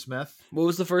echelon Will Smith. What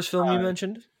was the first film you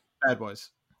mentioned? Bad Boys.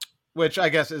 Which I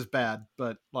guess is bad,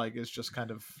 but like it's just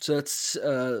kind of. So it's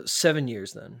 7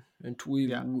 years then, and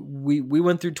we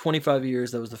went through 25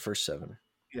 years. That was the first 7.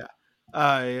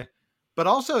 Yeah, but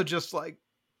also just like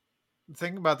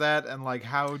think about that and like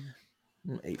how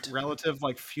 8 relative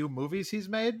like few movies he's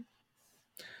made.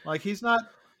 Like he's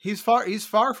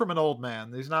far from an old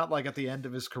man. He's not like at the end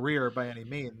of his career by any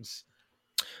means.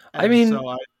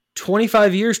 And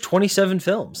 25 years, 27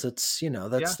 films. That's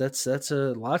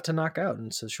a lot to knock out in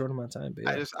such a short amount of time. But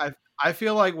yeah. I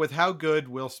feel like with how good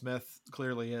Will Smith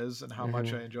clearly is and how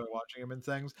much I enjoy watching him in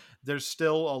things, there's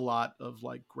still a lot of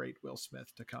like great Will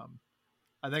Smith to come.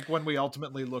 I think when we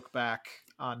ultimately look back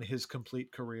on his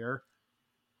complete career,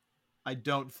 I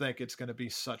don't think it's going to be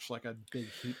such like a big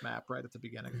heat map right at the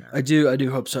beginning there. I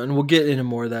do hope so, and we'll get into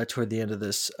more of that toward the end of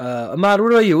this. Ahmad,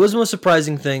 what about you? What was the most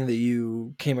surprising thing that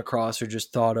you came across or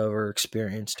just thought of or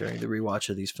experienced during the rewatch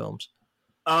of these films?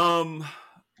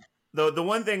 The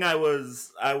one thing I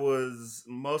was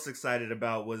most excited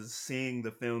about was seeing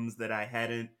the films that I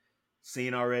hadn't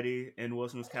seen already in Will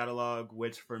Smith's catalog,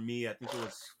 which for me, I think it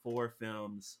was 4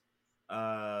 films: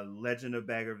 Legend of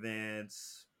Bagger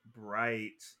Vance,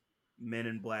 Bright, Men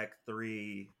in Black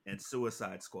 3, and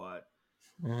Suicide Squad.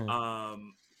 Mm-hmm.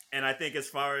 And I think as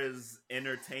far as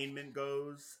entertainment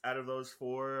goes, out of those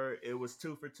 4, it was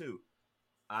 2 for 2.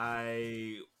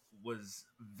 I was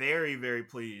very, very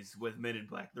pleased with Men in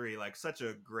Black 3. Like, such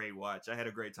a great watch. I had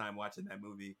a great time watching that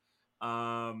movie.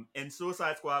 And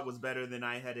Suicide Squad was better than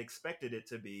I had expected it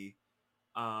to be.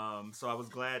 So I was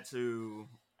glad to,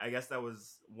 I guess that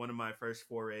was one of my first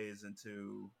forays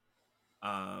into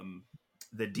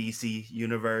the DC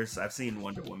universe. I've seen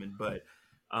Wonder Woman, but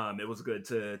it was good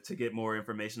to get more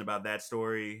information about that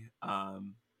story.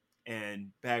 And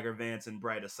Bagger Vance and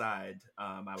Bright aside,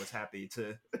 I was happy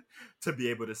to to be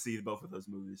able to see both of those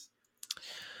movies.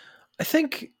 I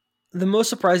think the most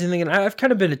surprising thing, and I've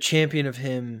kind of been a champion of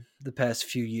him the past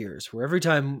few years, where every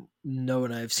time Noah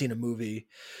and I have seen a movie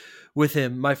with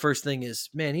him, my first thing is,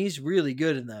 man, he's really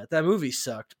good in that. That movie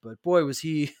sucked, but boy, was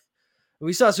he.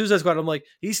 We saw Suicide Squad. I'm like,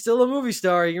 he's still a movie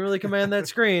star. He can really command that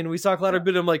screen. We saw Cloud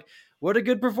Bit. I'm like, what a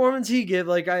good performance he gave.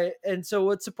 And so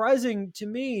what's surprising to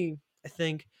me, I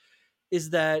think, is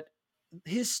that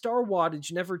his star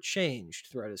wattage never changed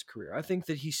throughout his career. I think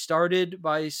that he started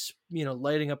by,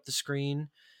 lighting up the screen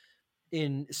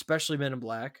in especially Men in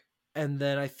Black. And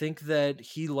then I think that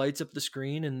he lights up the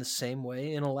screen in the same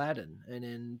way in Aladdin and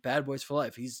in Bad Boys for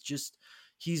Life. He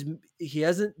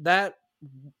hasn't, that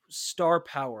star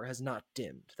power has not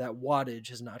dimmed. That wattage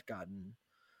has not gotten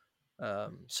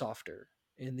softer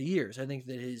in the years. I think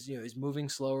that he's moving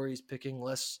slower. He's picking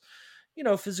less,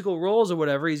 physical roles or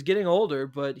whatever. He's getting older,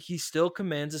 but he still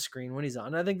commands a screen when he's on.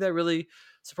 And I think that really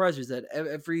surprised me, is that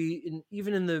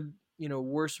even in the,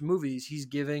 worst movies, he's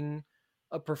giving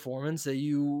a performance that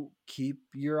you keep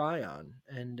your eye on.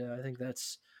 And I think that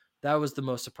was the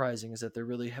most surprising, is that there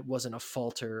really wasn't a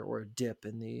falter or a dip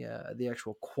in the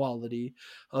actual quality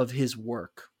of his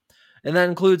work. And that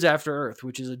includes After Earth,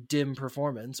 which is a dim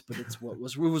performance, but it's what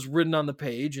was written on the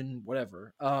page and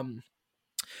whatever.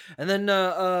 And then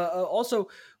also,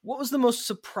 what was the most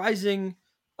surprising?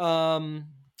 What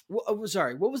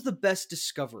was the best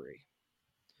discovery?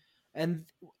 And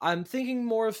I'm thinking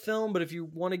more of film, but if you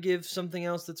want to give something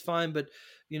else, that's fine. But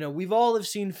we've all have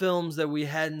seen films that we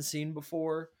hadn't seen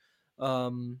before,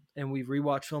 and we've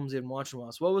rewatched films we hadn't watched in a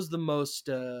while. So what was the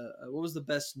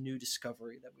best new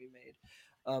discovery that we made?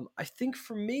 I think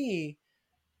for me,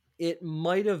 it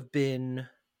might have just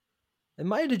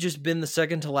been the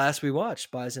second to last we watched,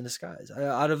 Spies in Disguise.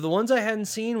 Out of the ones I hadn't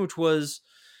seen, which was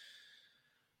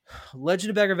Legend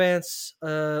of Bagger Vance,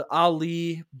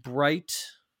 Ali, Bright,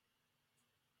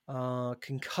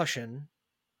 Concussion.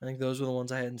 I think those were the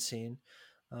ones I hadn't seen.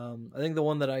 I think the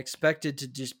one that I expected to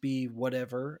just be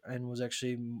whatever and was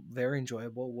actually very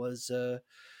enjoyable was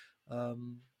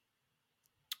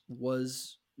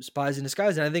Spies in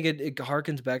Disguise. And I think it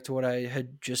harkens back to what I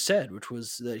had just said, which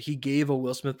was that he gave a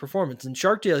Will Smith performance. In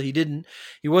Shark Tale, he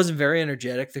wasn't very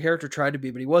energetic. The character tried to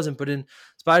be, but he wasn't. But in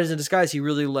Spies in Disguise, he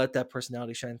really let that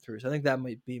personality shine through. So I think that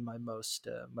might be my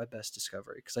best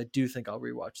discovery, because I do think I'll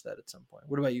rewatch that at some point.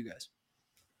 What about you guys?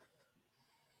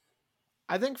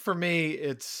 I think for me,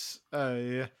 it's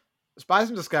Spies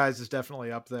in Disguise is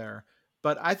definitely up there,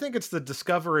 but I think it's the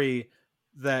discovery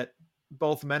that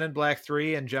both Men in Black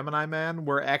 3 and Gemini Man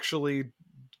were actually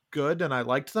good, and I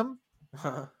liked them.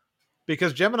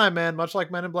 Because Gemini Man, much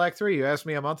like Men in Black 3, you asked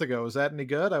me a month ago, is that any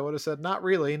good? I would have said, not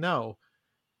really, no.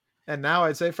 And now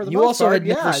I'd say for the most part,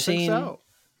 I think so.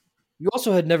 You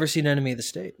also had never seen Enemy of the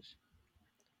State.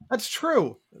 That's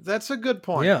true. That's a good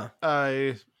point. Yeah.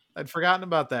 I'd forgotten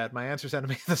about that. My answer's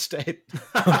Enemy of the State.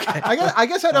 Okay. I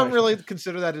guess I don't really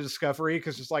consider that a discovery,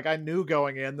 because just like I knew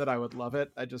going in that I would love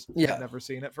it. I just had never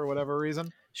seen it for whatever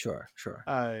reason. Sure.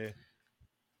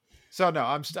 So no,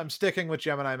 I'm sticking with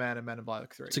Gemini Man and Men in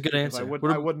Black 3. It's a good answer.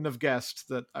 I wouldn't have guessed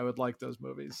that I would like those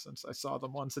movies, since I saw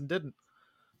them once and didn't.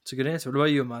 It's a good answer. What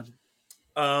about you, Ahmad?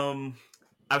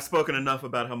 I've spoken enough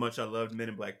about how much I loved Men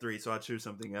in Black 3, so I'll choose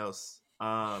something else.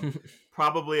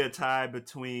 Probably a tie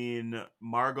between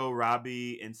Margot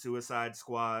Robbie and Suicide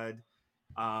Squad.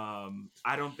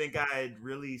 I don't think I had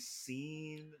really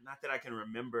seen, not that I can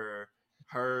remember,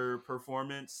 her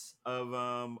performance of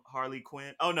Harley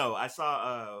Quinn. Oh no, I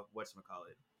saw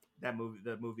whatchamacallit, that movie,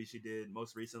 the movie she did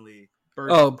most recently,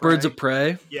 Birds of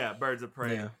Prey. Yeah, Birds of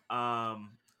Prey. Yeah.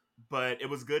 But it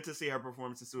was good to see her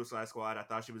performance in Suicide Squad. I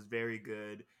thought she was very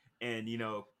good. And,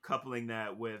 coupling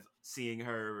that with seeing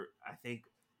her, I think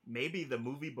maybe the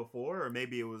movie before, or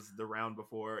maybe it was the round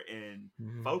before in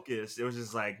Focus, it was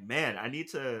just like, man, I need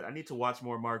to watch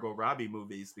more Margot Robbie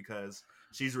movies because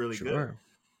she's really good.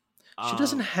 She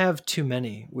doesn't have too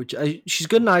many, she's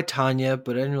good in I, Tonya,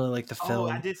 but I didn't really like the film.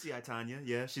 Oh, I did see I, Tonya.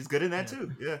 Yeah, she's good in that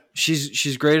too. Yeah,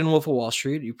 she's great in Wolf of Wall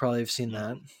Street. You probably have seen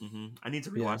that. Mm-hmm. I need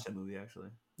to rewatch that movie actually.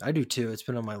 I do too. It's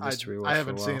been on my list to rewatch. I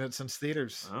haven't seen it since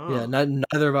theaters. Oh. Yeah,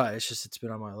 neither have I. It's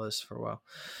been on my list for a while.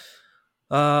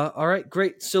 All right,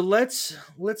 great. So let's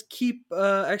keep.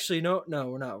 Actually, no,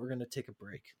 we're not. We're gonna take a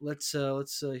break. Let's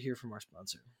hear from our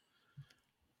sponsor.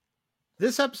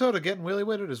 This episode of Getting Wheelie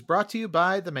Witted is brought to you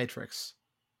by The Matrix.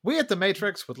 We at The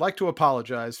Matrix would like to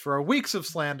apologize for our weeks of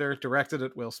slander directed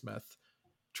at Will Smith.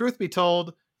 Truth be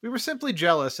told, we were simply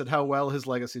jealous at how well his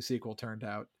legacy sequel turned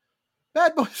out.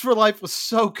 Bad Boys for Life was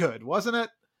so good, wasn't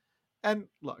it? And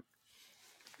look,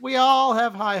 we all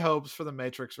have high hopes for The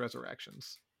Matrix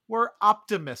Resurrections. We're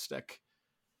optimistic.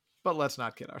 But let's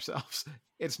not kid ourselves.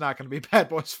 It's not going to be Bad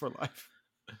Boys for Life.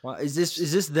 Wow, is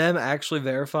this them actually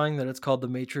verifying that it's called The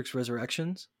Matrix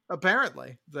Resurrections?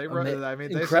 Apparently, they sent me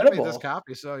this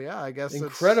copy, so yeah, I guess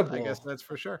incredible. I guess that's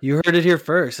for sure. You heard it here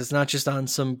first. It's not just on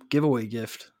some giveaway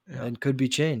gift, and could be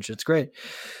changed. It's great.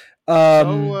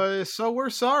 So we're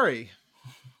sorry.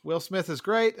 Will Smith is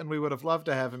great, and we would have loved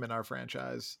to have him in our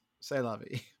franchise. Say la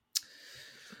vie.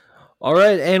 All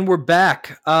right, and we're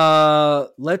back.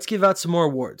 Let's give out some more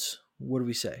awards. What do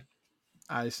we say?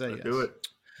 I say yes. Do it.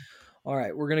 All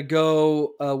right, we're going to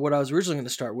go what I was originally going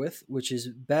to start with, which is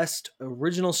Best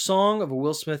Original Song of a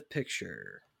Will Smith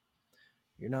Picture.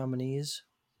 Your nominees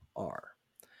are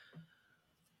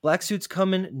Black Suits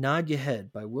Comin', Nod Ya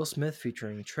Head by Will Smith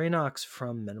featuring Trey Knox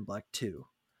from Men in Black 2.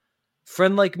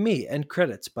 Friend Like Me, End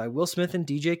Credits by Will Smith and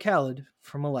DJ Khaled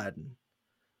from Aladdin.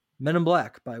 Men in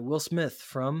Black by Will Smith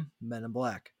from Men in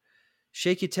Black.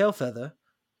 Shake Your Tail Feather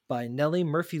by Nelly,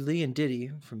 Murphy Lee, and Diddy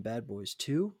from Bad Boys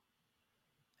 2.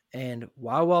 And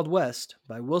Wild Wild West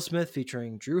by Will Smith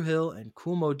featuring Drew Hill and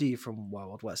Kool Moe Dee from Wild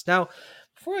Wild West. Now,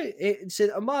 before I said,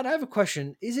 Ahmad, I have a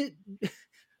question. Is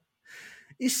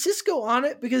Cisco on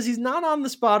it? Because he's not on the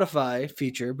Spotify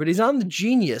feature, but he's on the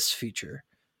Genius feature.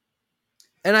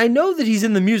 And I know that he's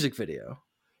in the music video.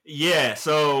 Yeah,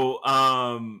 so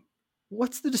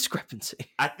what's the discrepancy?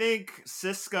 I think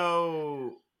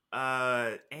Cisco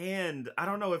and I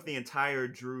don't know if the entire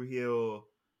Drew Hill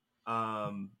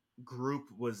group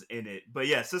was in it, but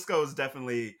yeah, Cisco's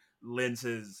definitely lends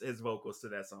his vocals to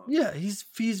that song. Yeah, he's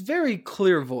very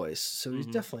clear voice, so he's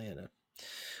definitely in it.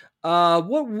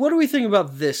 What do we think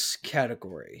about this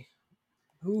category?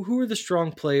 Who are the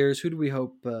strong players? Who do we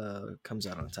hope comes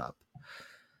out on top?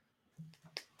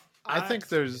 I think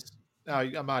there's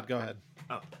Ahmad, go ahead.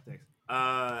 Oh, thanks.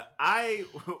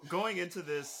 Going into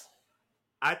this,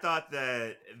 I thought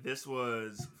that this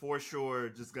was for sure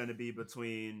just going to be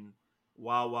between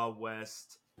Wild Wild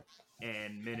West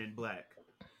and Men in Black.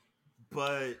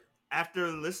 But after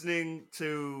listening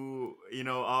to,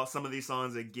 all some of these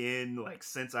songs again, like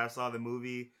since I saw the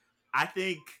movie, I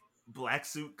think Black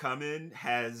Suit Comin'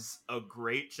 has a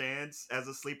great chance as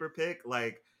a sleeper pick.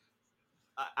 Like,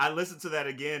 I listened to that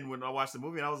again when I watched the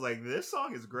movie and I was like, this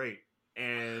song is great.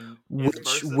 And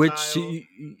which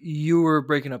you were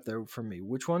breaking up there for me.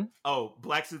 Which one? Oh,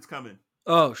 Black Suit's Comin'.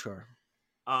 Oh, sure.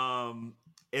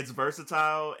 It's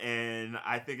versatile, and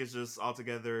I think it's just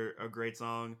altogether a great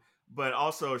song. But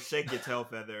also, Shake Your Tail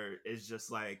Feather is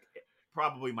just like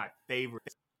probably my favorite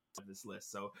of this list.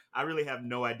 So I really have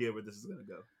no idea where this is going to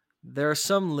go. There are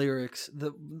some lyrics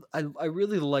that I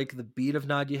really like the beat of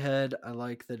Nod Your Head. I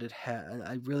like that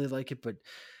I really like it, but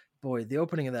boy, the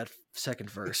opening of that second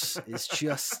verse is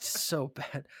just so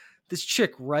bad. This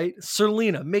chick, right?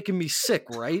 Serlina, making me sick,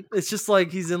 right? It's just like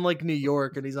he's in like New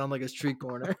York and he's on like a street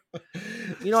corner.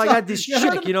 I got this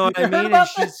chick, you know what I mean? And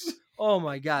she's, oh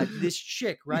my God, this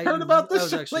chick, right? You heard about this? That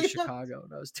was actually Chicago.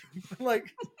 That was like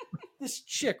this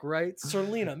chick, right?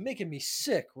 Serlina, making me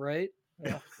sick, right?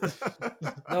 Yeah.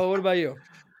 No, what about you?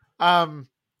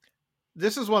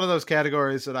 This is one of those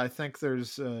categories that I think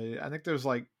there's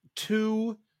like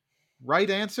 2 right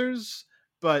answers,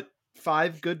 but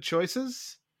 5 good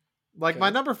choices. Like my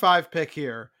number 5 pick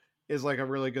here is like a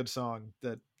really good song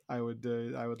that I would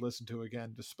listen to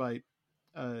again, despite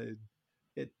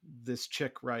this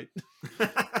chick, right?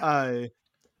 But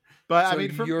so I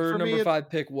mean, your number 5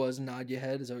 pick was Nod Your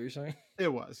Head. Is that what you're saying?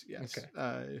 It was, yes.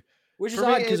 Okay. Which is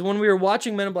odd because when we were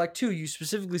watching Men in Black 2, you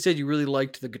specifically said you really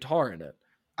liked the guitar in it.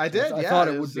 I did. I yeah, thought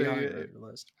it would be higher on your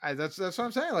list. That's what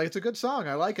I'm saying. Like, it's a good song.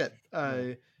 I like it.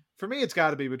 For me, it's got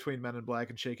to be between Men in Black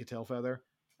and Shake Your Tail Feather.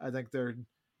 I think they're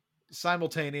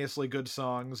simultaneously good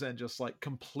songs and just like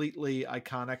completely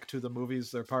iconic to the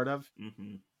movies they're part of.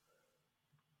 Mm-hmm.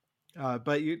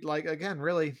 But you like, again,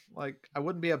 really, like, I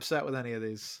wouldn't be upset with any of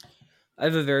these. I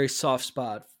have a very soft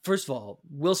spot. First of all,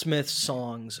 Will Smith's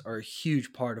songs are a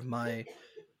huge part of my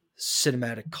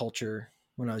cinematic culture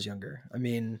when I was younger. I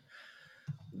mean,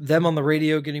 them on the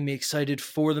radio getting me excited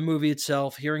for the movie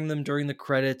itself, hearing them during the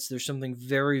credits, there's something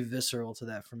very visceral to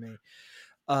that for me.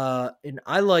 And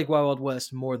I like Wild Wild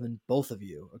West more than both of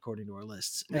you, according to our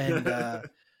lists. And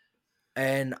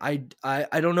and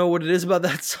I don't know what it is about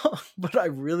that song, but I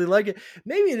really like it.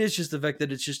 Maybe it is just the fact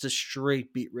that it's just a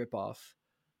straight beat ripoff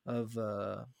of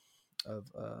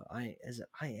I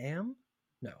Am?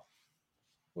 No.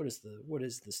 What is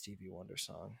the Stevie Wonder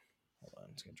song? Hold on,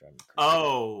 it's gonna drive me crazy.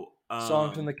 Oh,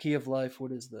 Song from the Key of Life.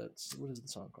 What is the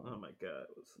song called? Oh my god,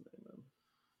 what's the name of it?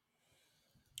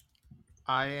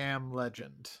 I Am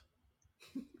Legend.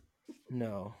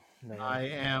 No. I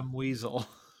Am Weasel.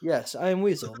 Yes, I Am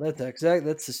Weasel.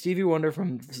 That's the Stevie Wonder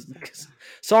from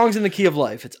Songs in the Key of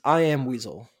Life. It's I Am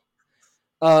Weasel.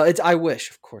 It's I Wish,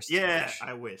 of course.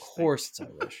 I Wish. Of course, it's I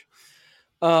Wish.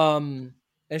 And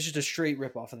it's just a straight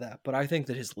rip off of that. But I think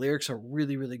that his lyrics are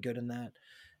really, really good in that,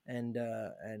 and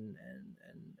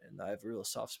I have a real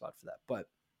soft spot for that. But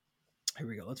here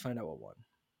we go. Let's find out what won.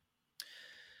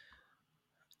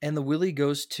 And the Willie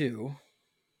goes to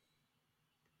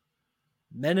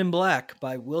Men in Black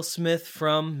by Will Smith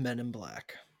from Men in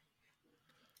Black.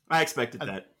 I expected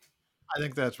that. I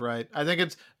think that's right. I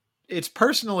think it's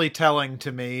personally telling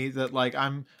to me that, like,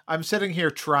 I'm sitting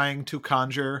here trying to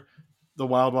conjure the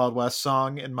Wild Wild West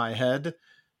song in my head,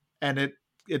 and it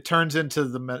turns into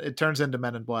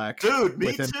Men in Black. Dude,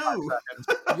 me too.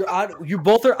 You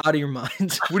both are out of your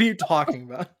minds. What are you talking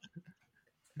about?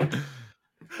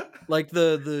 Like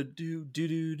the do do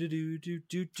do do do do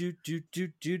do do do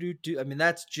do do do. I mean,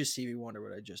 that's just Stevie Wonder.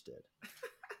 What I just did.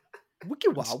 Wiki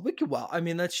wow. I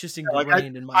mean, that's just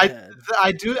ingrained in my head.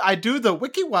 I do the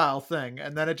wiki wow thing,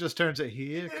 and then it just turns to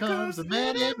Here comes the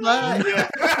Man in Black.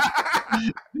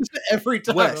 Every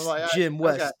time. West, like, Jim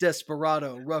West, okay.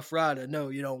 Desperado, Rough Rider. No,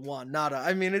 you don't want nada.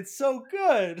 I mean, it's so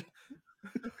good.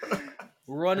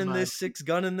 Running this, 6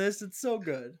 gunning this. It's so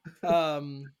good.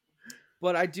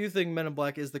 But I do think Men in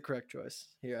Black is the correct choice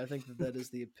here. I think that is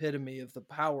the epitome of the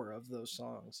power of those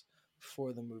songs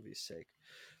for the movie's sake.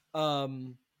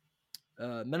 Men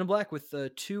in Black with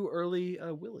 2 early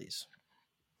Willies.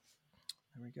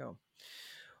 There we go.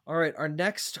 All right, our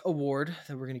next award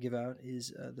that we're going to give out is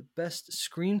the best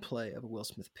screenplay of a Will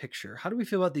Smith picture. How do we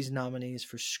feel about these nominees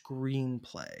for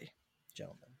screenplay,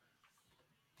 gentlemen?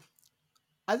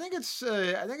 I think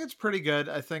it's pretty good.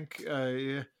 I think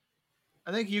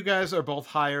you guys are both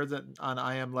higher than on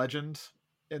I Am Legend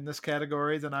in this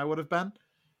category than I would have been.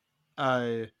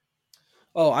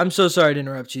 Oh, I'm so sorry to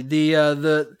interrupt you.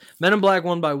 The Men in Black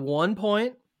won by 1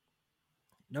 point.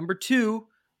 Number 2,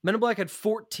 Men in Black had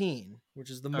 14, which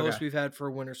is the most we've had for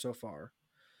a winner so far.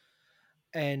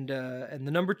 And the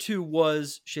number 2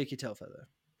 was Shake Your Tail Feather.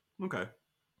 Okay,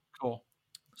 cool.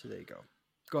 So there you go.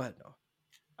 Go ahead, Noah.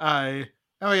 I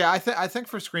think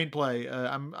for screenplay,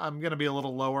 I'm going to be a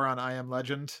little lower on I Am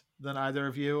Legend than either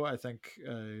of you. I think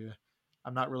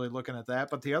I'm not really looking at that,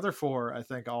 but the other 4 I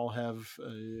think all have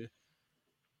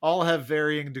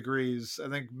varying degrees. I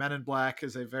think Men in Black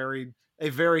is a very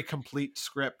complete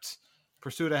script.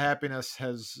 Pursuit of Happiness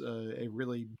has a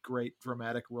really great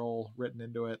dramatic role written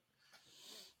into it.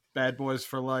 Bad Boys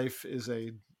for Life is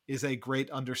a great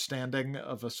understanding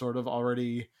of a sort of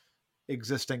already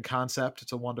existing concept.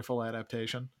 It's a wonderful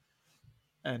adaptation.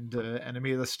 And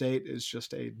Enemy of the State is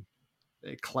just a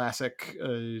classic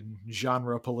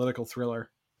genre political thriller.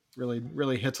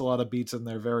 Really hits a lot of beats in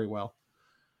there very well.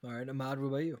 All right, Ahmad, what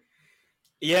about you?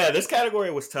 Yeah, this category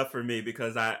was tough for me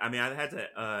because I had to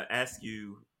ask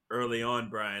you early on,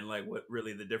 Brian, like what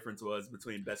really the difference was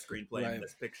between best screenplay and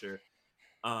best picture.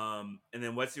 And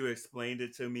then once you explained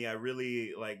it to me, I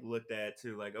really looked at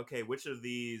too, okay, which of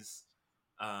these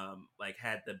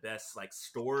had the best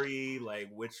story,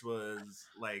 which was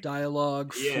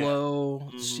dialogue, flow.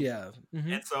 Mm-hmm. Yeah.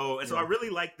 Mm-hmm. And so I really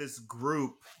like this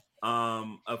group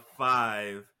of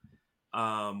 5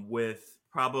 with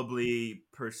probably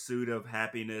Pursuit of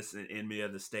Happiness and Enemy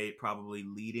of the State probably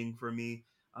leading for me.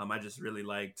 I just really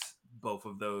liked both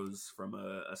of those from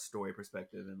a story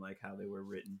perspective and how they were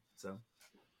written. So,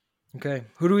 okay,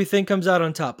 who do we think comes out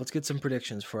on top? Let's get some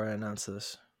predictions before I announce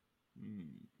this.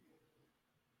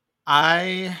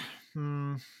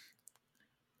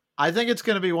 I think it's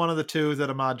going to be one of the two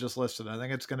that Ahmad just listed. I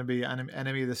think it's going to be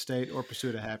Enemy of the State or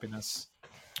Pursuit of Happiness.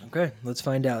 Okay, let's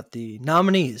find out. The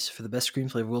nominees for the best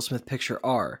screenplay of Will Smith picture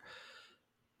are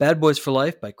Bad Boys for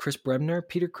Life by Chris Bremner,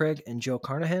 Peter Craig, and Joe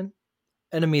Carnahan,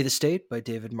 Enemy of the State by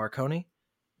David Marconi,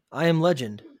 I Am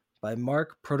Legend by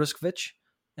Mark Protoskovich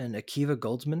and Akiva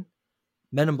Goldsman,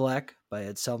 Men in Black by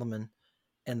Ed Solomon,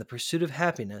 and The Pursuit of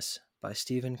Happiness by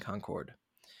Stephen Concord.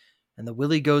 And the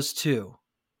Willie goes to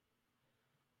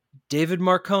David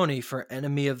Marconi for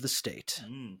Enemy of the State.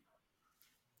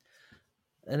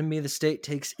 Enemy of the State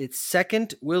takes its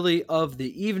second Willie of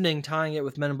the evening, tying it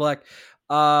with Men in Black.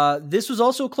 This was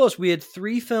also close. We had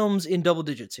 3 films in double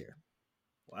digits here.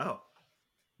 Wow.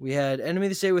 We had Enemy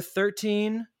of the State with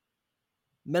 13,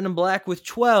 Men in Black with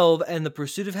 12, and The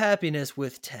Pursuit of Happiness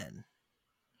with 10.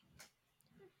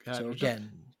 So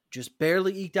again, just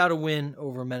barely eked out a win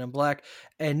over Men in Black.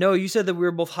 And no, you said that we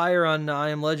were both higher on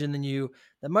I Am Legend than you.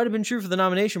 That might have been true for the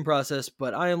nomination process,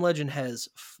 but I Am Legend has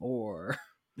 4.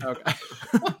 Okay.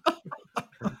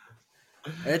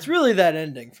 It's really that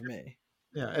ending for me.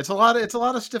 Yeah, it's a lot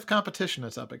of stiff competition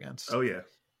it's up against. Oh yeah.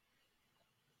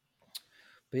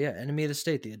 But yeah, Enemy of the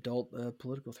State, the adult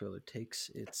political thriller, takes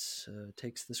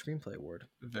the screenplay award.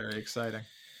 Very exciting.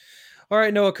 All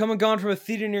right, Noah, come and gone from a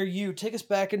theater near you. Take us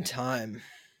back in time.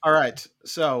 All right,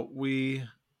 so we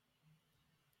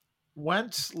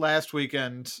went last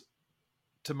weekend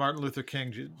to Martin Luther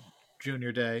King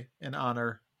Jr. Day in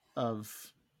honor of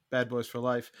Bad Boys for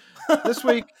Life. This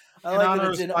week, I in like honor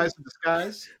that of it's Spies in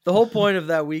Disguise. The whole point of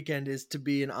that weekend is to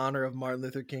be in honor of Martin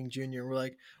Luther King Jr. We're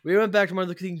like, we went back to Martin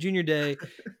Luther King Jr. Day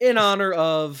in honor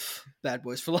of Bad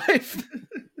Boys for Life.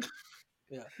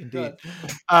 Yeah, indeed.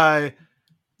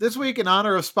 This week, in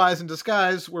honor of Spies in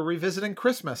Disguise, we're revisiting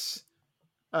Christmas.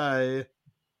 Spies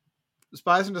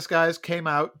in Disguise came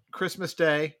out Christmas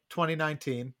Day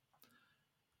 2019,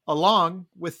 along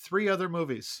with 3 other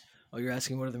movies. Oh, you're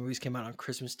asking what other movies came out on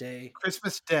Christmas Day?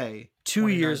 Christmas Day. 2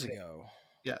 years ago.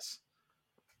 Yes.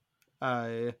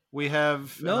 We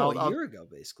have... a year ago,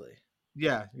 basically.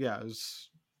 Yeah. It was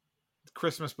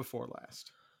Christmas before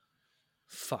last.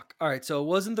 Fuck. All right, so it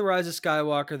wasn't The Rise of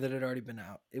Skywalker that had already been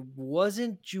out. It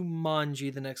wasn't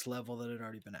Jumanji: The Next Level that had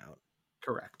already been out.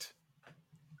 Correct.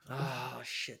 Oh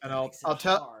shit! And I'll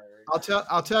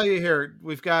tell you here.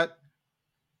 We've got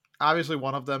obviously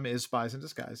one of them is Spies in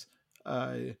Disguise.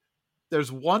 There's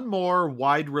one more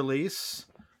wide release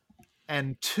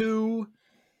and 2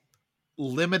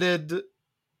 limited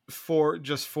for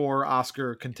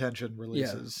Oscar contention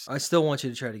releases. Yeah, I still want you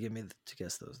to try to get me to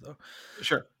guess those though.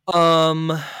 Sure. All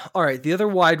right. The other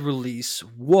wide release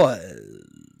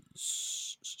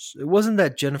it wasn't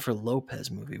that Jennifer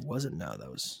Lopez movie, was it? No, that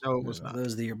was not. That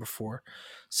was the year before.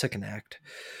 Second Act.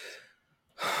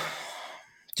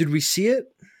 Did we see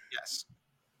it? Yes,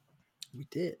 we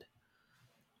did.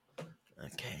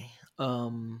 Okay.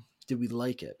 Did we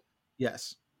like it?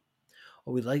 Yes.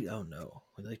 Oh, we liked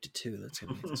it too. That's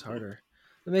gonna make this harder.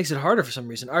 That makes it harder for some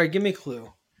reason. All right, give me a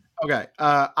clue. Okay.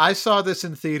 I saw this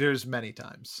in theaters many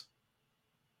times.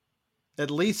 At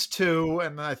least 2,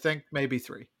 and I think maybe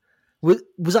 3.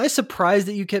 Was I surprised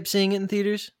that you kept seeing it in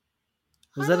theaters?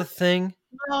 Was that a thing?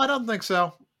 No, I don't think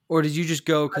so. Or did you just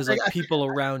go because people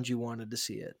around you wanted to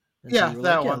see it? And yeah, so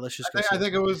that one. Let's just go. I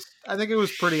think it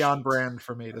was pretty on brand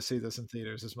for me to see this in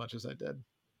theaters as much as I did.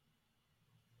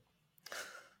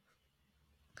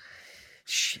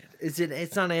 Shit,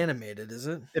 it's not animated, is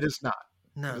it? It is not.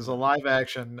 No, it is a live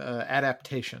action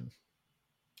adaptation.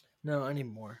 No,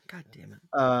 anymore. God damn it.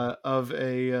 Of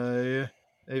a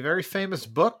very famous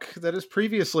book that has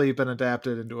previously been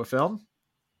adapted into a film.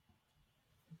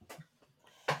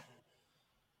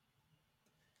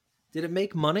 Did it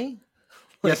make money?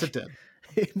 Yes, it did.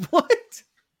 What?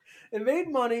 It made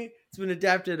money. It's been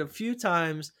adapted a few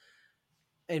times.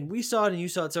 And we saw it and you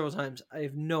saw it several times. I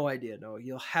have no idea. No,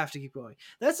 you'll have to keep going.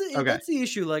 That's the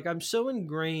issue. Like, I'm so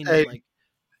ingrained in like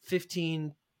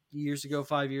 15 years ago,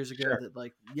 5 years ago, that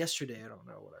like yesterday I don't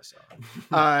know what I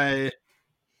saw.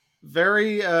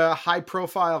 Very high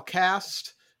profile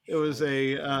cast. It was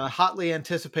a hotly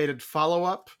anticipated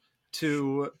follow-up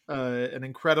to an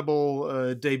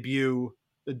incredible debut,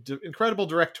 incredible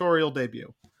directorial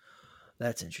debut.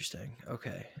 That's interesting.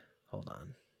 Okay, hold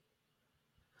on.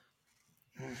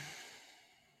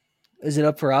 Is it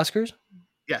up for Oscars?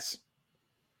 Yes.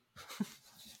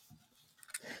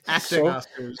 Acting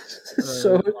Oscars.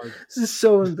 This is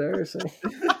so embarrassing.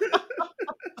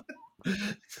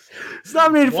 It's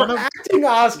nominated for acting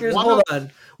Oscars. Hold on.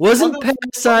 Wasn't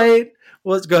Parasite?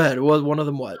 Go ahead. Was one of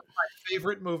them what? My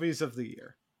favorite movies of the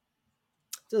year.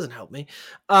 Doesn't help me.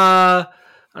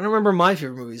 I don't remember my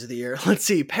favorite movies of the year. Let's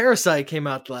see. Parasite came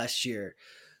out last year.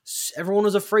 Everyone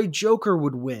was afraid Joker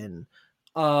would win.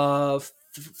 Ford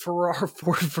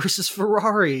versus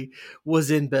Ferrari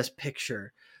was in Best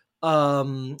Picture.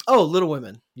 Little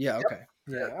Women. Yeah, okay. Yep.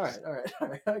 Yeah, all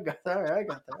right. I got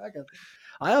that.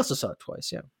 I also saw it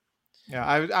twice, yeah.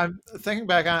 Yeah, I'm thinking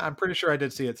back, I'm pretty sure I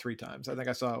did see it 3 times. I think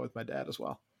I saw it with my dad as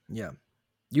well. Yeah.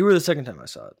 You were the second time I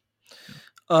saw it.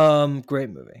 Great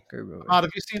movie. Have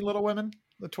you seen Little Women,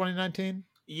 the 2019?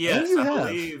 Yes,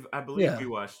 I believe we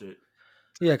watched it.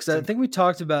 Yeah, because I think we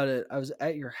talked about it. I was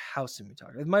at your house and we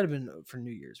talked. It might have been for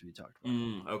New Year's we talked about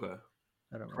it. Okay.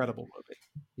 I don't know. Incredible movie.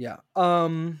 Yeah.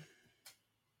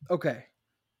 Okay.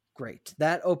 Great.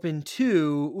 That opened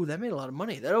to that made a lot of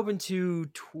money. That opened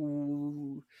to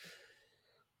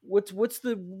what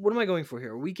am I going for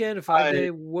here? A weekend, a 5-day?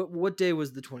 What day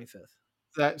was the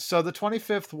 25th? So the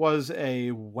 25th was a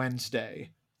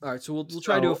Wednesday. All right, so we'll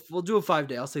try to do a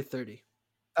 5-day. I'll say 30.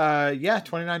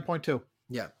 29.2.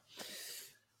 Yeah.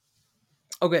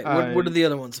 Okay, what are the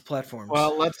other ones? The platforms.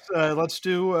 Well, let's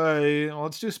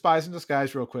do Spies in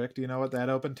Disguise real quick. Do you know what that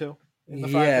opened to? In the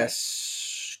 5-day?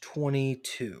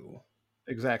 22.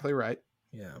 Exactly right.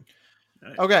 Yeah.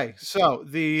 Nice. Okay, so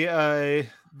the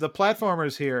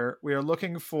platformers here, we are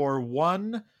looking for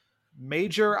one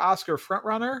major Oscar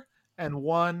frontrunner and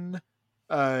one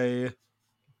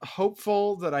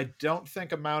hopeful that I don't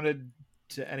think amounted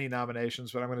to any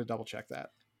nominations, but I'm going to double check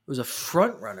that. It was a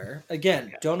front runner.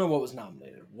 Again, Don't know what was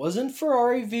nominated. Wasn't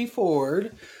Ferrari v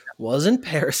Ford. Wasn't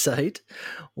Parasite.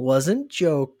 Wasn't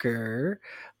Joker.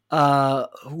 Who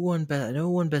won best? I know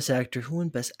who won Best Actor. Who won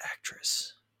Best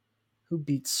Actress? Who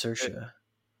beat Saoirse?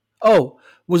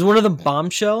 Was one of them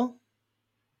Bombshell?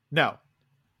 No.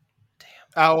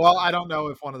 Damn. Well, I don't know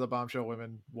if one of the Bombshell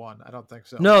women won. I don't think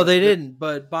so. No, they didn't.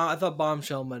 But I thought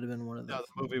Bombshell might have been one of them. No, the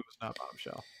movie was not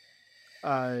Bombshell.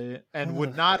 And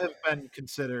would not have been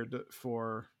considered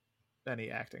for any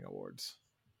acting awards.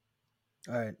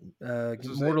 All right,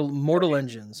 Mortal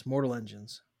Engines. Mortal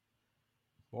Engines.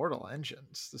 Mortal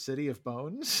Engines. The City of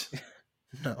Bones.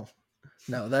 No,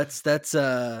 that's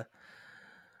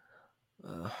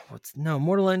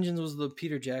Mortal Engines was the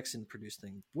Peter Jackson produced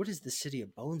thing. What is the City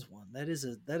of Bones one? That is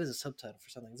a subtitle for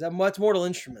something. That's Mortal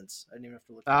Instruments. I didn't even have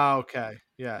to look. Oh, okay.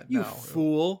 Yeah. You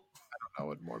fool. I don't know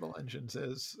what Mortal Engines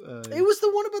is. It was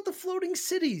the one about the floating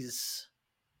cities.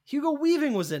 Hugo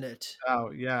Weaving was in it. Oh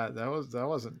yeah, that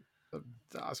wasn't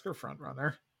the Oscar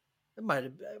frontrunner. It might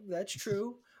have. That's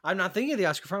true. I'm not thinking of the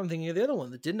Oscar front. I'm thinking of the other one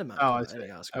that didn't amount to any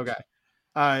Oscars. Okay.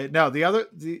 No, the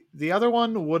other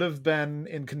one would have been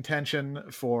in contention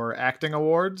for acting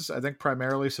awards. I think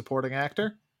primarily supporting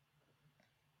actor.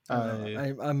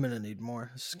 I'm gonna need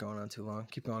more. This is going on too long.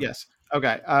 Keep going. Yes.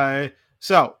 Okay.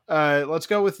 So let's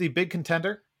go with the big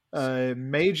contender,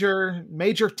 major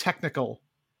technical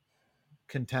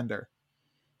contender.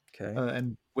 Okay.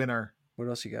 And winner. What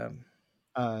else you got?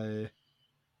 A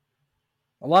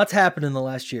lot's happened in the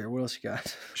last year. What else you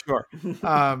got? Sure.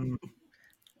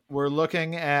 We're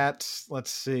looking at.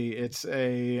 Let's see. It's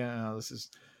a.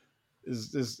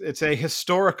 It's a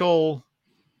historical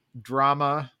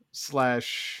drama / I'll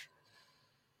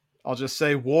just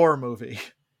say war movie.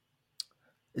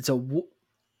 It's a war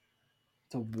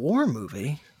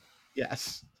movie?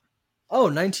 Yes. Oh,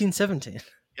 1917.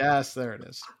 Yes, there it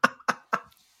is.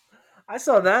 I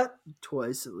saw that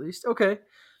twice at least. Okay.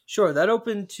 Sure. That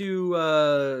opened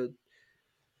to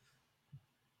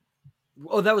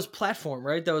that was platform,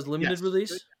 right? That was limited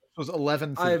release? It was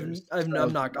 11 theaters. I'm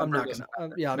not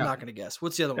gonna guess.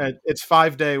 What's the other one? Its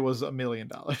 5-day was $1 million.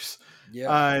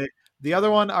 Yeah. The other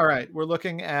one, all right, we're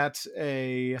looking at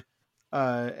a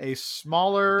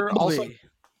smaller also.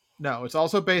 No, it's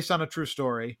also based on a true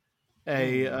story.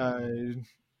 A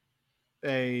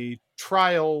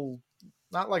trial,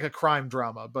 not like a crime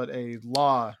drama, but a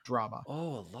law drama.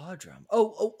 Oh, a law drama.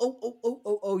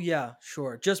 Oh, yeah,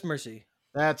 sure. Just Mercy.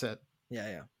 That's it.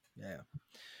 Yeah.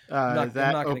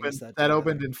 That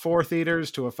opened in 4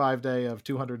 theaters to a 5-day of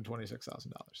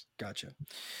 $226,000. Gotcha.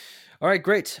 All right,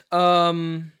 great.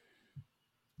 Let's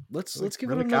give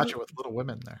really it another. Got you with Little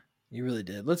Women there. You really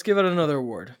did. Let's give it another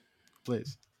award.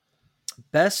 Please.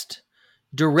 Best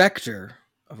director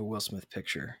of a Will Smith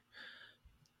picture.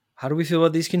 How do we feel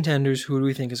about these contenders? Who do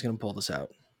we think is going to pull this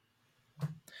out?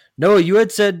 Noah, you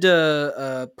had said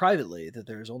privately that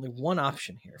there's only one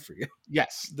option here for you.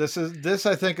 Yes, this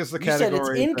I think is the you category. Said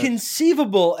it's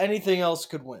inconceivable anything else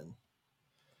could win.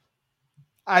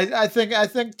 I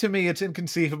think to me it's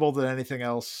inconceivable that anything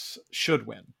else should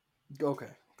win. Okay.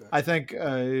 Good. I think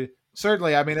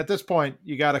certainly. I mean, at this point,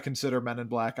 you got to consider Men in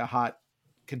Black a hot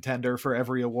contender for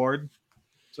every award.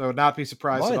 So not be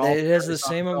surprised Why? at all. It has the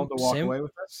Barry Sonnenfeld to walk away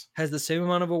with this. Has the same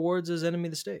amount of awards as Enemy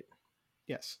of the State.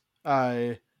 Yes.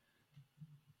 But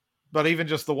even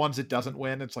just the ones it doesn't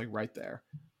win, it's like right there.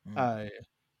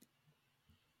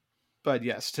 But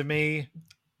yes, to me,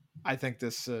 I think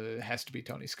this has to be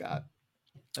Tony Scott.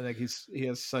 I think he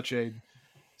has such a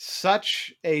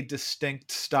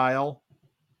distinct style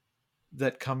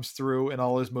that comes through in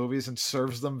all his movies and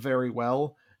serves them very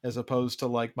well, as opposed to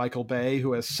like Michael Bay,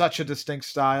 who has such a distinct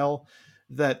style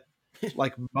that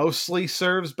like mostly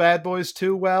serves Bad Boys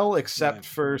 2 well, except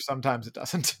for sometimes it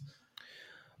doesn't.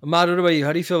 Ahmad, what about you?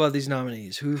 How do you feel about these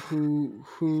nominees? Who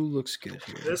looks good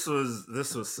here? This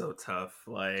was so tough.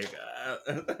 Like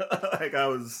I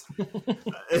was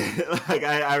like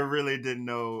I really didn't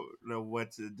know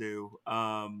what to do.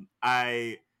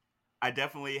 I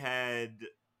definitely had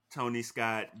Tony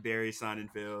Scott, Barry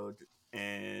Sonnenfeld,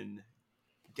 and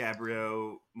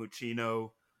Gabriel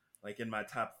Muccino like in my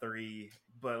top 3,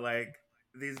 but like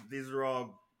these are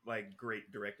all like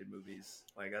great directed movies.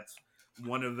 Like that's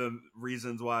one of the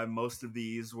reasons why most of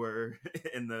these were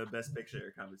in the Best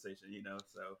Picture conversation,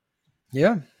 so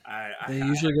yeah, they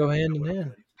usually go hand in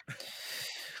hand.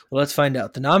 Well, let's find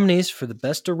out. The nominees for the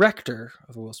Best Director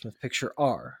of a Will Smith picture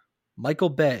are Michael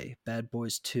Bay, Bad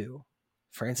Boys 2,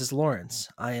 Francis Lawrence,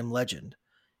 I Am Legend,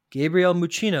 Gabriel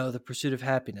Muccino, The Pursuit of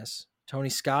Happiness, Tony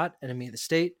Scott, Enemy of the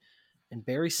State, and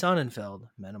Barry Sonnenfeld,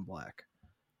 Men in Black.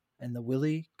 And the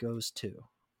Willie goes to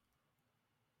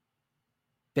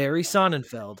Barry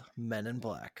Sonnenfeld, Men in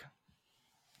Black.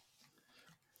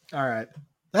 All right,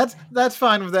 that's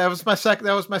fine with that. That was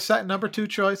my second number 2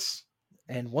 choice.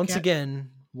 And once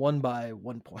again, won by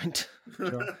 1 point.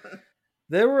 Sure.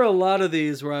 There were a lot of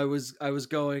these where I was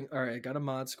going, all right, I got a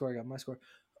mod score, I got my score.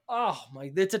 Oh my,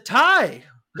 it's a tie.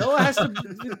 Noah has to.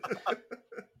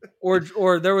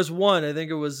 Or there was one. I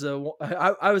think it was.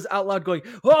 I was out loud going,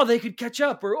 "Oh, they could catch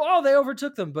up," or "Oh, they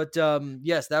overtook them." But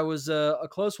yes, that was a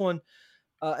close one.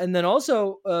 And then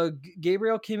also,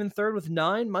 Gabriel came in third with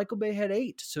 9. Michael Bay had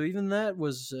 8. So even that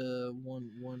was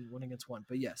one against 1.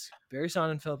 But yes, Barry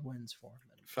Sonnenfeld wins for him.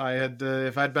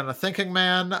 If I'd been a thinking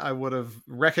man, I would have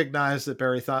recognized that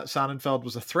Barry Sonnenfeld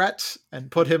was a threat and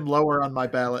put him lower on my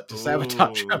ballot to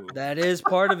sabotage him. That is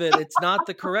part of it. It's not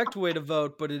the correct way to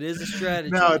vote, but it is a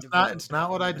strategy. No, it's not. It's not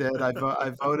what I did. I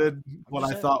voted what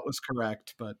I thought was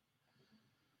correct, but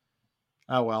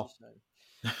oh well.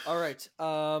 All right.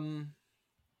 Ahmad,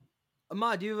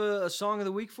 do you have a song of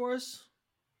the week for us?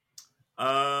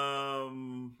 I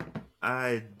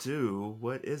do.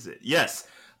 What is it? Yes.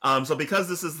 So because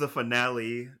this is the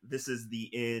finale, this is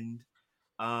the end.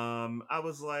 I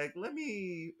was like, let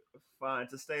me find,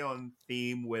 to stay on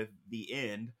theme with the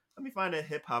end, let me find a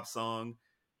hip hop song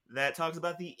that talks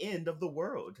about the end of the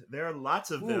world. There are lots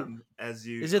of them, as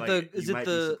you might be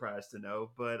surprised to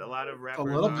know, but a lot of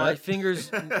rappers. My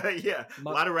fingers, yeah, a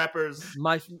lot of rappers.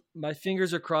 My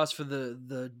fingers are crossed for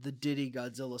the Diddy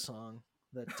Godzilla song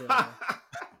that.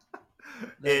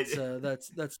 That's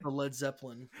the Led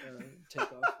Zeppelin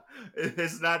takeoff.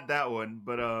 It's not that one,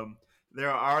 but there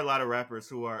are a lot of rappers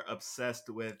who are obsessed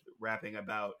with rapping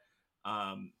about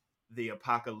the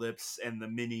apocalypse and the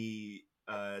many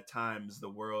times the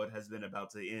world has been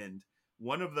about to end.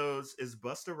 One of those is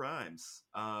Busta Rhymes.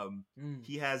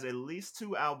 He has at least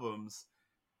 2 albums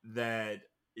that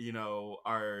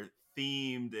are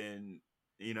themed, and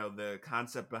the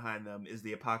concept behind them is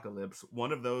the apocalypse.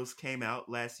 One of those came out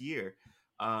last year.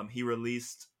 He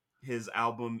released his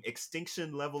album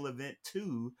Extinction Level Event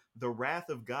 2, The Wrath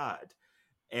of God.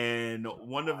 And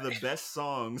one of the best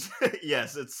songs,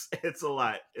 yes, it's a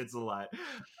lot. It's a lot.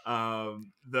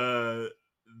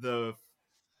 The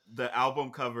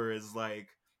album cover is like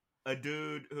a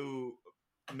dude who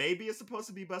maybe is supposed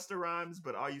to be Busta Rhymes,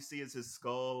 but all you see is his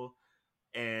skull,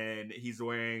 and he's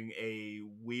wearing a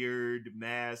weird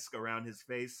mask around his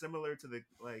face, similar to the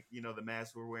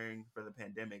mask we're wearing for the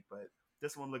pandemic, but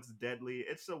this one looks deadly.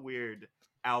 It's a weird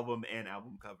album and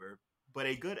album cover, but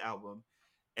a good album.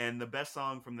 And the best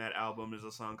song from that album is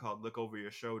a song called Look Over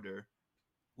Your Shoulder,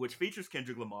 which features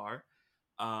Kendrick Lamar.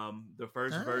 The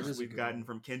first verse we've gotten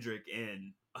from Kendrick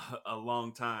in a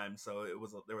long time. So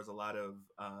there was a lot of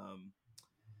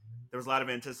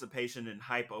anticipation and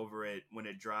hype over it when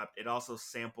it dropped. It also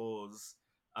samples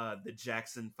the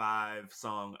Jackson 5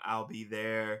 song I'll Be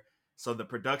There. So the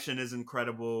production is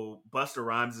incredible. Busta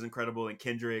Rhymes is incredible, and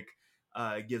Kendrick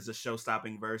gives a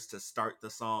show-stopping verse to start the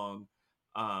song.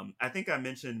 I think I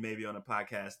mentioned maybe on a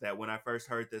podcast that when I first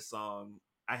heard this song,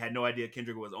 I had no idea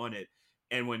Kendrick was on it.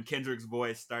 And when Kendrick's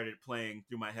voice started playing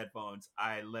through my headphones,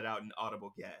 I let out an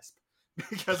audible gasp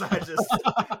because I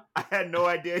had no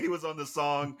idea he was on the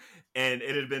song, and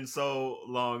it had been so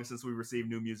long since we received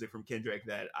new music from Kendrick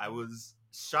that I was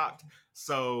shocked.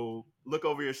 So, Look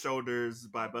Over Your Shoulders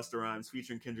by Busta Rhymes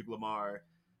featuring Kendrick Lamar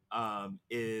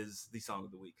is the song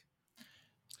of the week.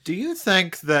 Do you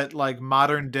think that like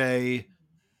modern day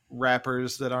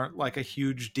rappers that aren't like a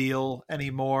huge deal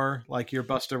anymore, like your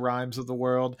Busta Rhymes of the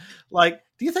world, like,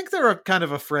 do you think they're kind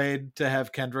of afraid to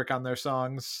have Kendrick on their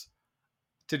songs?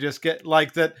 To just get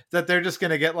like that they're just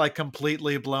gonna get like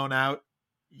completely blown out?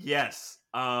 Yes.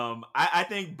 I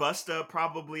think Busta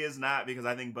probably is not, because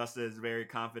I think Busta is very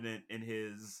confident in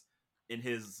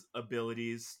his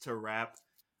abilities to rap.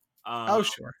 Oh,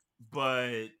 sure.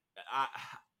 But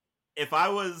if I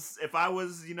was,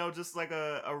 just like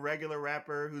a regular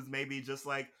rapper who's maybe just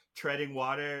like treading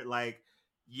water, like,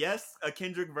 yes, a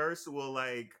Kendrick verse will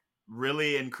like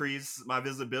really increase my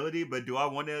visibility, but do I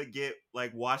want to get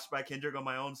like washed by Kendrick on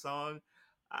my own song?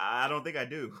 I don't think I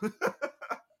do.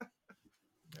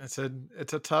 It's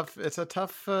a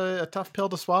tough pill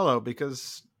to swallow,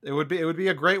 because it would be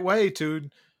a great way to,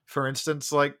 for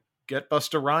instance, like get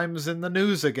Busta Rhymes in the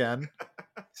news again.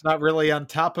 It's not really on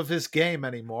top of his game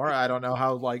anymore. I don't know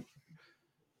how, like,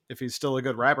 if he's still a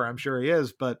good rapper. I'm sure he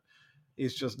is, but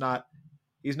he's just not.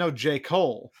 He's no J.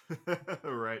 Cole.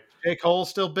 Right. J. Cole's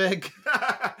still big.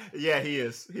 Yeah, he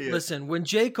is. Listen, when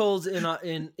J. Cole's in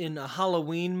a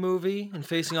Halloween movie and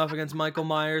facing off against Michael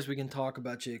Myers, we can talk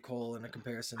about J. Cole in a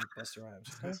comparison with Busta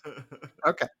Rhymes. Okay?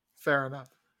 Okay, fair enough.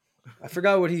 I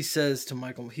forgot what he says to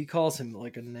Michael. He calls him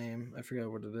like a name. I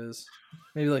forgot what it is.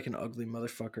 Maybe like an ugly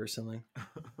motherfucker or something.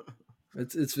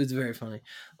 It's very funny.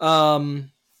 All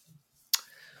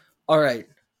right.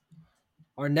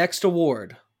 Our next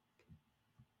award.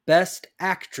 Best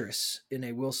Actress in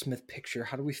a Will Smith Picture.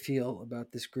 How do we feel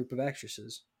about this group of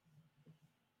actresses?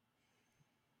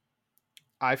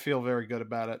 I feel very good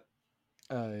about it.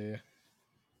 I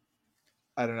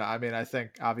don't know. I mean, I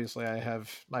think obviously I have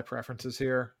my preferences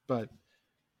here, but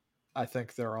I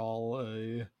think they're all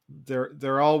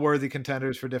they're all worthy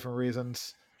contenders for different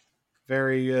reasons.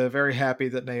 Very happy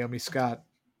that Naomi Scott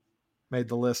made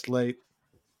the list late.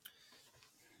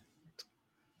 It's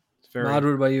very. Maude,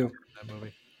 what about you? That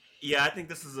movie. Yeah, I think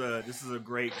this is a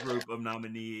great group of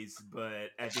nominees,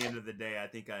 but at the end of the day, I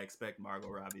think I expect Margot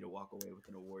Robbie to walk away with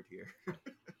an award here.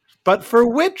 But for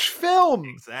which film?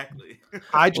 Exactly.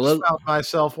 I just found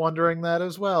myself wondering that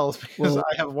as well, because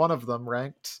I have one of them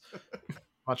ranked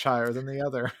much higher than the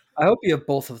other. I hope you have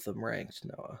both of them ranked,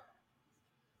 Noah.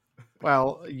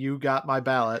 Well, you got my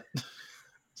ballot,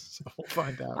 so we'll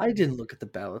find out. I didn't look at the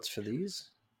ballots for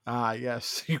these. Ah,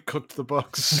 yes, you cooked the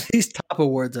books. These top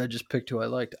awards, I just picked who I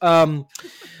liked. The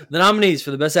nominees for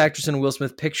the Best Actress in a Will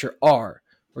Smith Picture are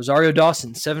Rosario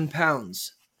Dawson, 7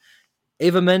 Pounds,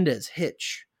 Eva Mendes,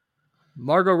 Hitch,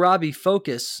 Margot Robbie,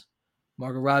 Focus,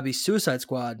 Margot Robbie, Suicide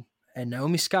Squad, and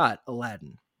Naomi Scott,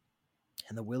 Aladdin.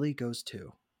 And the Willie goes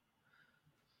to,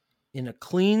 in a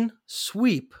clean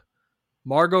sweep,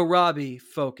 Margot Robbie,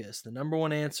 Focus, the number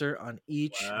one answer on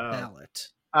each ballot.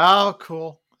 Oh,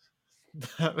 cool.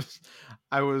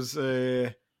 I was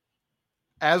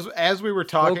as we were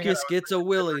talking. Focus gets a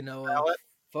Willie, Noah.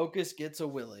 Focus gets a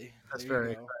Willie. That's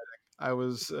very exciting. I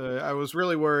was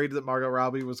really worried that Margot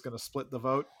Robbie was going to split the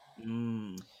vote.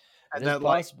 And that,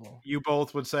 like, you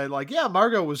both would say, like, yeah,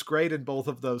 Margot was great in both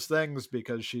of those things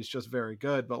because she's just very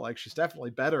good, but like she's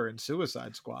definitely better in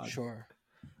Suicide Squad. Sure.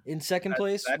 In second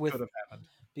place, that could have happened.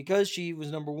 Because she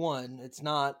was number one, it's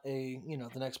not the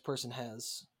next person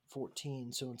has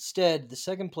 14. So instead, the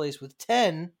second place with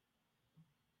 10,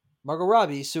 Margot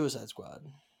Robbie, Suicide Squad.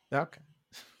 Okay.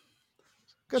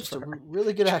 Good. Just a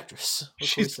really good actress.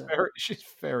 She's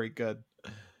very good.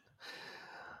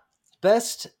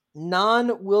 Best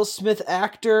non-Will Smith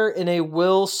actor in a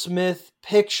Will Smith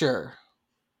picture.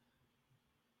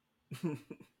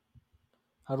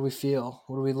 How do we feel?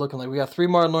 What are we looking like? We got 3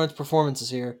 Martin Lawrence performances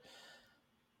here.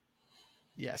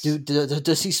 Yes.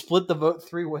 Does he split the vote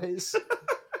 3 ways?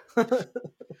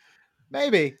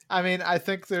 Maybe. I mean, I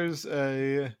think there's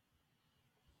a...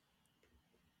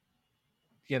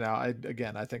 I think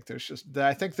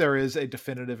I think there is a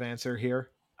definitive answer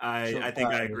here. I think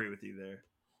I agree with you there.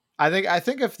 I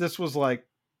think if this was like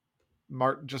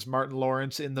Martin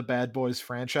Lawrence in the Bad Boys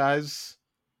franchise,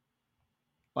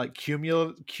 like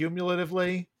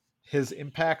cumulatively, his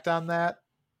impact on that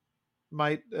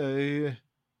might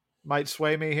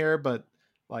sway me here, but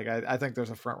like I think there's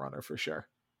a front runner for sure.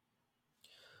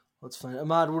 Let's find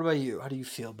Ahmad, what about you? How do you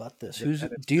feel about this?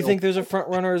 Do you think there's a front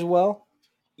runner as well?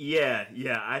 Yeah.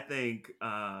 I think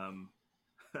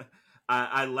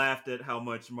I laughed at how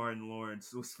much Martin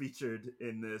Lawrence was featured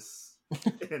in this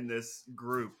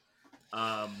group.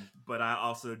 But I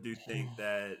also do think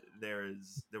that there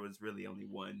was really only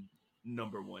one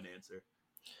number one answer.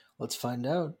 Let's find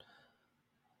out.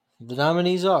 The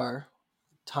nominees are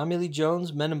Tommy Lee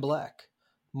Jones, Men in Black;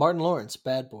 Martin Lawrence,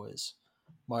 Bad Boys;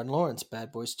 Martin Lawrence,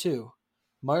 Bad Boys 2;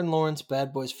 Martin Lawrence,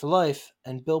 Bad Boys for Life;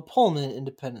 and Bill Pullman,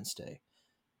 Independence Day.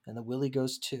 And the Willie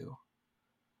goes to,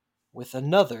 with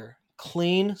another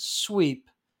clean sweep,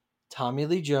 Tommy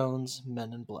Lee Jones,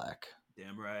 Men in Black.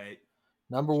 Damn right.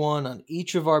 Number one on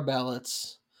each of our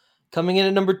ballots. Coming in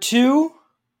at number 2,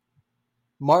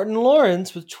 Martin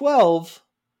Lawrence with 12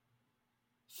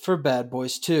 for Bad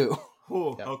Boys 2.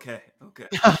 Ooh, Yep. Okay.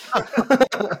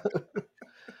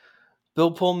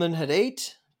 Bill Pullman had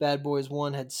 8, Bad Boys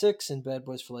 1 had 6, and Bad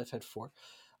Boys for Life had 4.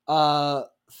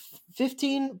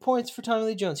 15 points for Tommy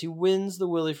Lee Jones. He wins the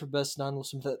Willie for Best Non-Will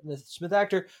Smith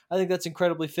Actor. I think that's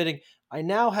incredibly fitting. I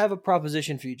now have a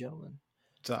proposition for you, gentlemen.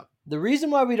 What's up? The reason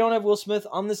why we don't have Will Smith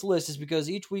on this list is because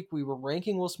each week we were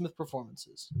ranking Will Smith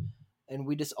performances. And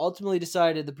we just ultimately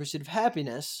decided The Pursuit of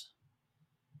Happiness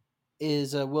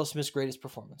is Will Smith's greatest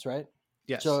performance, right?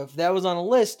 Yes. So if that was on a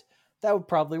list, that would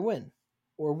probably win.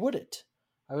 Or would it?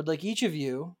 I would like each of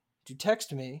you to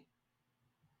text me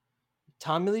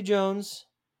Tommy Lee Jones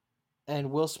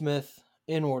and Will Smith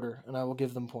in order, and I will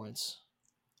give them points.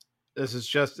 This is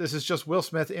just Will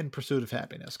Smith in Pursuit of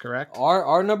Happiness, correct?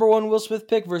 Our number one Will Smith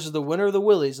pick versus the winner of the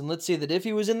Willies, and let's see that if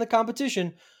he was in the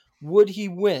competition, would he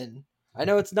win? I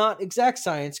know it's not exact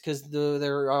science because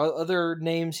there are other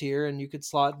names here, and you could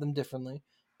slot them differently.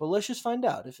 But let's just find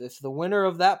out if the winner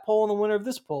of that poll and the winner of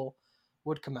this poll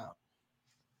would come out.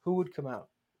 Who would come out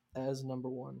as number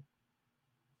one?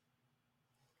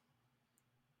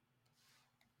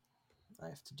 I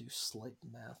have to do slight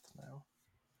math now.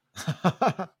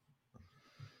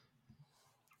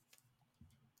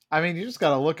 I mean, you just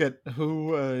got to look at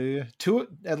who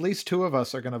at least 2 of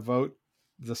us are going to vote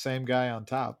the same guy on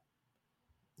top.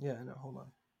 Yeah, I know. Hold on.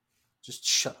 Just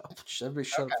shut up. Everybody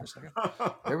shut up for a second.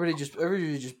 Everybody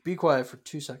just be quiet for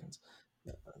 2 seconds.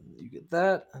 You get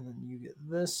that, and then you get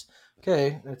this.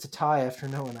 Okay, it's a tie after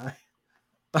Noah and I.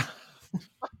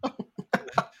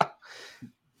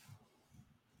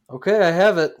 Okay, I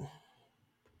have it.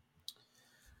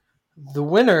 The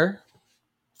winner,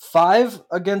 5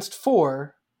 against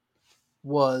 4,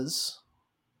 was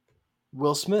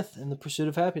Will Smith in The Pursuit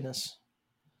of Happiness,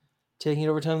 taking it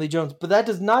over Tommy Lee Jones. But that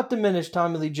does not diminish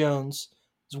Tommy Lee Jones'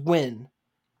 win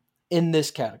in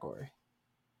this category.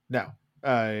 No,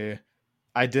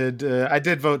 I did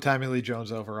vote Tommy Lee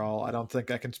Jones overall. I don't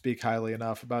think I can speak highly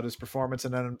enough about his performance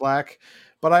in Men in Black,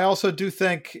 but I also do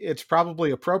think it's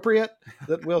probably appropriate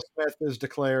that Will Smith is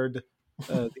declared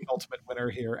the ultimate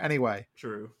winner here anyway.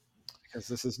 True. Because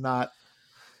this is not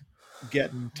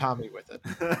getting Tommy with it.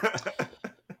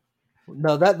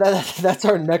 No, that's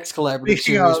our next collaborative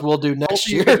series we'll do next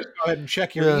year. Go ahead and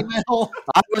check your email.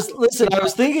 I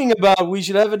was thinking about we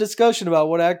should have a discussion about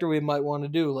what actor we might want to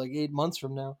do like 8 months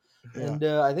from now. Yeah. And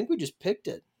I think we just picked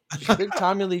it. Just picked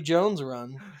Tommy Lee Jones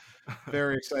run.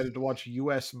 Very excited to watch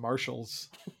U.S. Marshals.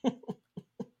 It's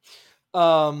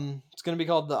going to be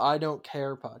called the I Don't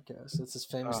Care podcast. That's his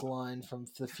famous line from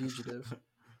The Fugitive.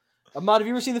 Ahmad, have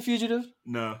you ever seen The Fugitive?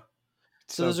 No.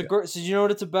 So there's so you know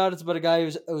what it's about? It's about a guy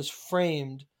who was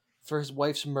framed for his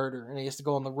wife's murder, and he has to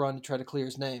go on the run to try to clear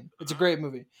his name. It's a great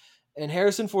movie. And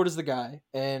Harrison Ford is the guy,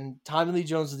 and Tommy Lee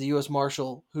Jones is the U.S.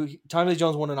 Marshal. Tommy Lee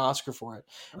Jones won an Oscar for it,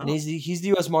 and he's the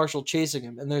U.S. Marshal chasing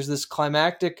him. And there's this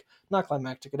not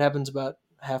climactic. It happens about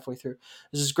halfway through.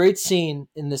 There's this great scene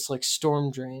in this like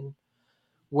storm drain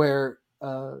where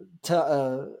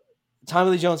Tommy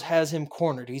Lee Jones has him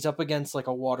cornered. He's up against like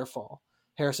a waterfall.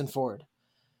 Harrison Ford,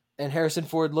 and Harrison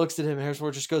Ford looks at him, and Harrison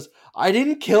Ford just goes, "I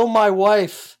didn't kill my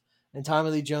wife." And Tommy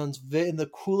Lee Jones, in the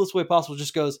coolest way possible,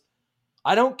 just goes,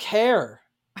 "I don't care."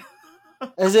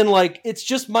 As in, like, it's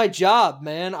just my job,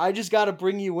 man. I just got to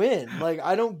bring you in. Like,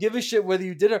 I don't give a shit whether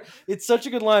you did it. It's such a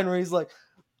good line where he's like,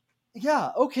 yeah,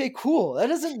 okay, cool. That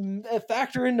doesn't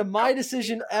factor into my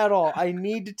decision at all. I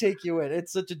need to take you in.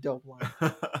 It's such a dope line.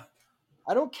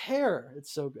 I don't care.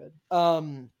 It's so good.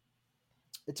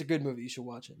 It's a good movie. You should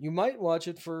watch it. You might watch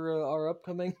it for our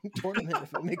upcoming tournament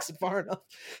if it makes it far enough.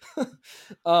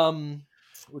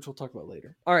 Which we'll talk about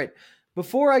later. All right.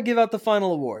 Before I give out the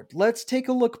final award, let's take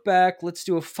a look back. Let's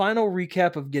do a final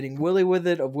recap of Getting Willy with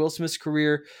It, of Will Smith's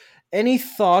career. Any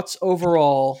thoughts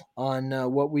overall on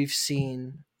what we've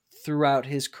seen throughout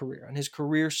his career, on his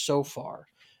career so far?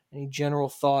 Any general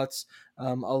thoughts?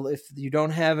 If you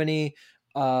don't have any,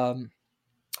 I'm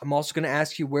also going to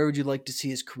ask you, where would you like to see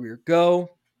his career go?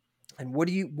 And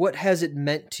what has it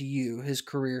meant to you, his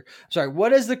career? Sorry,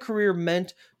 what has the career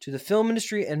meant to the film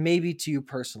industry and maybe to you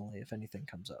personally, if anything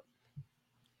comes up?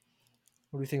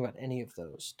 What do you think about any of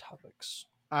those topics?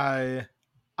 I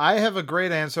have a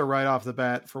great answer right off the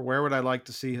bat for where would I like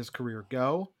to see his career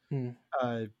go,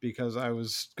 because I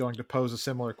was going to pose a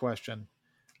similar question.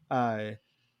 I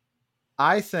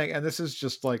think, and this is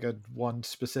just like a one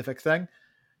specific thing,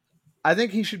 I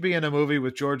think he should be in a movie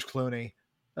with George Clooney,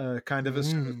 kind of as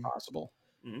soon as possible.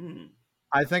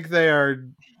 I think they are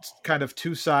kind of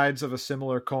two sides of a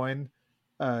similar coin.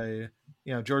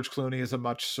 George Clooney is a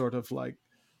much sort of like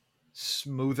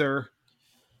smoother.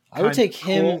 I would take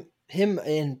him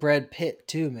and Brad Pitt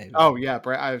too, maybe. Oh yeah,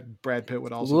 Brad Pitt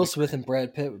would also. Will Smith and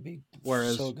Brad Pitt would be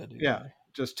so good together. Yeah,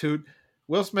 just two.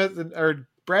 Will Smith or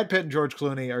Brad Pitt and George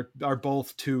Clooney are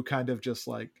both two kind of just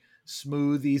like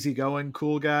smooth, easygoing,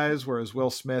 cool guys, whereas Will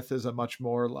Smith is a much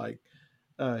more like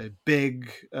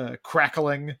big,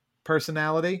 crackling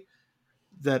personality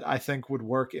that I think would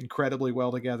work incredibly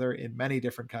well together in many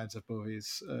different kinds of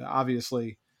movies.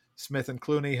 Obviously, Smith and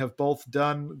Clooney have both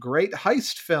done great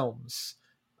heist films.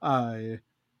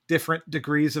 Different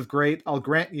degrees of great, I'll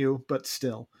grant you, but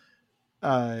still.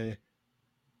 I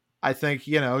think,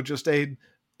 just a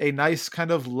nice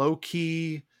kind of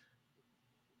low-key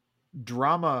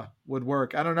drama would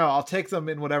work. I don't know. I'll take them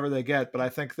in whatever they get, but I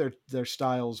think their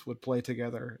styles would play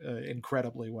together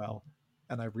incredibly well,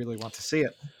 and I really want to see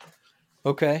it.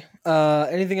 Okay.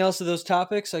 Anything else to those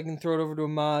topics? I can throw it over to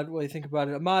Ahmad. What do you think about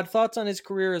it? Ahmad, thoughts on his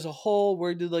career as a whole?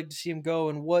 Where do you like to see him go?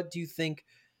 And what do you think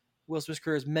Will Smith's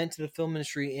career has meant to the film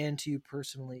industry and to you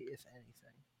personally, if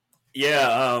anything?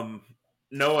 Yeah,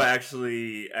 Noah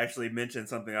actually mentioned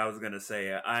something I was going to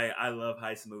say. I love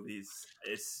heist movies.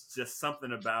 It's just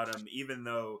something about them, even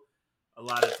though a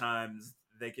lot of times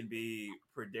they can be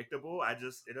predictable.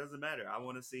 It doesn't matter. I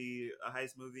want to see a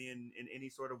heist movie in any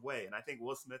sort of way. And I think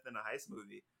Will Smith in a heist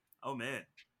movie, oh man,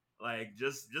 like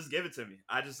just give it to me.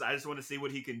 I just want to see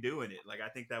what he can do in it. Like, I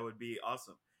think that would be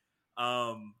awesome.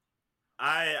 I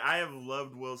have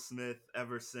loved Will Smith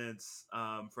ever since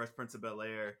Fresh Prince of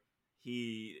Bel-Air.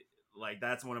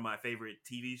 That's one of my favorite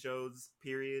TV shows,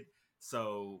 period.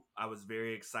 So I was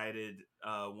very excited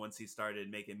once he started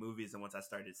making movies and once I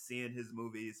started seeing his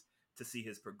movies to see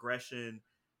his progression.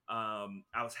 I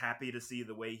was happy to see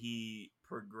the way he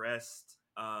progressed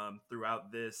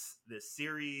throughout this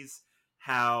series,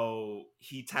 how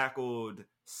he tackled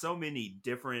so many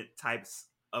different types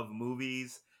of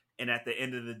movies. And at the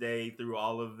end of the day, through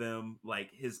all of them,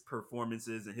 like his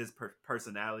performances and his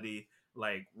personality,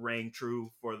 like rang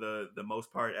true for the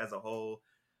most part as a whole.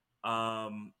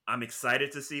 I'm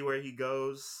excited to see where he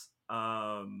goes.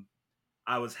 I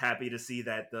was happy to see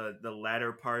that the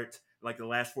latter part, like the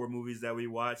last 4 movies that we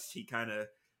watched, he kind of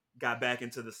got back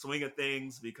into the swing of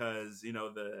things because you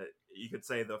could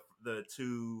say the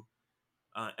 2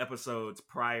 episodes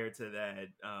prior to that,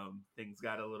 things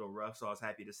got a little rough. So I was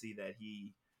happy to see that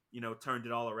he turned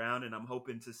it all around, and I'm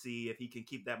hoping to see if he can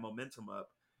keep that momentum up.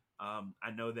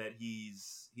 I know that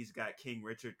he's got King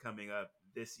Richard coming up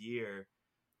this year,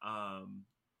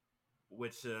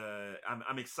 which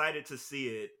I'm excited to see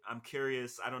it. I'm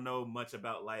curious. I don't know much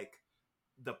about like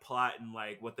the plot and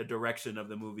like what the direction of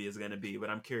the movie is going to be, but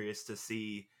I'm curious to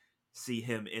see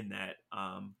him in that.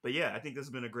 But yeah, I think this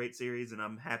has been a great series, and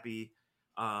I'm happy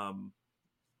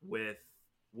with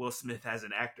Will Smith as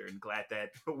an actor, and glad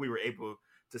that we were able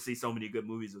to see so many good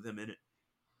movies with him in it.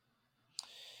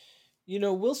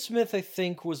 Will Smith, I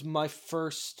think, was my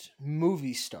first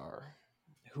movie star,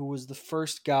 who was the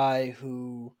first guy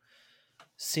who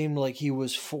seemed like he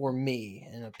was for me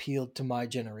and appealed to my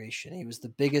generation. He was the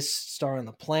biggest star on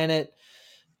the planet.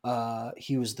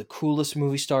 He was the coolest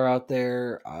movie star out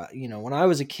there. When I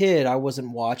was a kid, I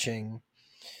wasn't watching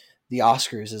the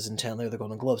Oscars as intently or the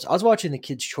Golden Globes. I was watching the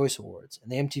Kids' Choice Awards and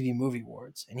the MTV Movie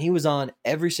Awards, and he was on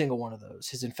every single one of those.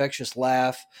 His infectious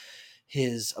laugh,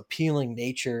 his appealing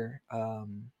nature.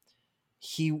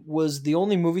 He was the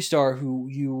only movie star who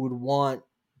you'd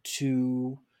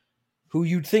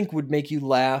think would make you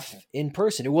laugh in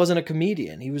person. It wasn't a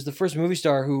comedian. He was the first movie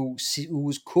star who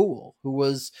was cool, who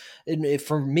was,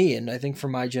 for me, and I think for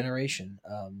my generation.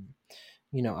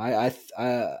 I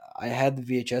had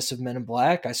the VHS of Men in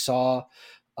Black. I saw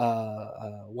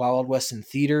Wild West in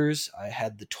theaters. I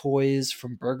had the toys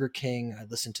from Burger King. I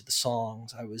listened to the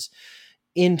songs. I was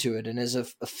into it. And as a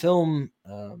film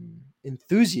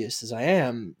enthusiast as I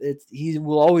am, he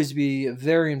will always be a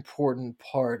very important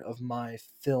part of my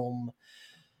film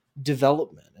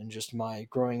development and just my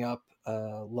growing up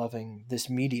loving this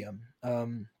medium.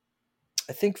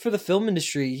 I think for the film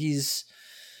industry,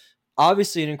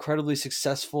 obviously an incredibly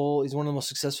successful. He's one of the most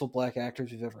successful black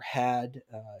actors we've ever had.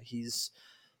 He's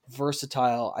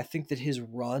versatile. I think that his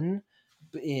run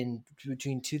in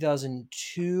between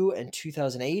 2002 and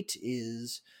 2008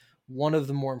 is one of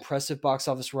the more impressive box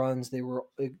office runs. They were,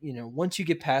 once you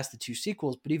get past the two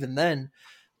sequels, but even then,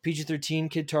 PG-13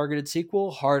 kid targeted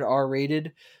sequel, hard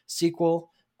R-rated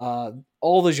sequel,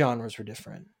 all the genres were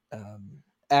different.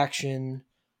 Action,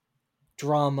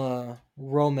 drama,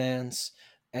 romance,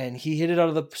 and he hit it out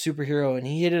of the superhero, and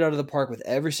he hit it out of the park with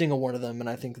every single one of them. And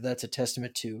I think that's a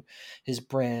testament to his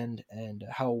brand and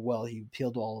how well he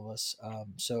appealed to all of us.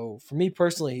 So for me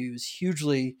personally, he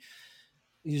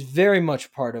was very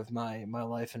much part of my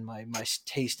life and my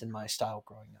taste and my style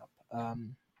growing up.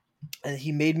 And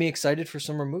he made me excited for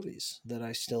summer movies that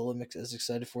I still am as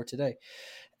excited for today.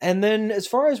 And then as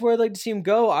far as where I'd like to see him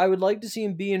go, I would like to see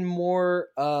him be in more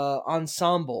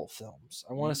ensemble films.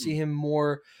 I want to see him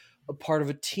more a part of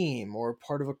a team or a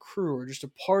part of a crew or just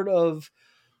a part of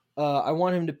I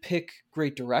want him to pick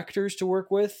great directors to work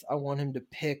with. I want him to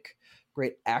pick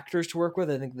great actors to work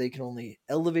with. I think they can only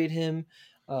elevate him.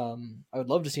 I would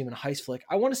love to see him in a heist flick.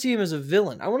 I want to see him as a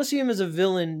villain. I want to see him as a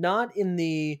villain, not in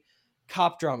the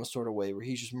cop drama sort of way where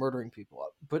he's just murdering people,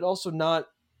 but also not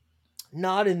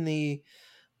in the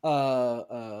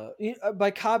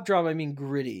by cop drama I mean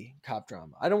gritty cop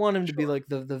drama. I don't want him to be like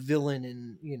the villain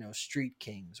in Street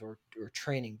Kings or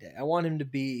Training Day. I want him to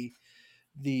be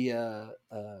the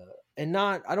and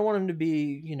not I don't want him to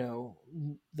be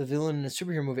the villain in a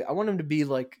superhero movie. I want him to be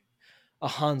like a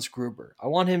Hans Gruber. I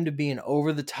want him to be an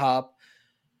over the top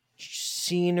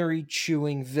scenery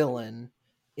chewing villain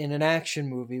in an action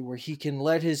movie where he can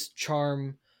let his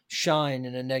charm shine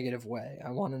in a negative way.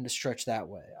 I want him to stretch that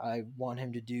way. I want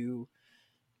him to do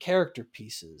character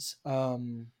pieces.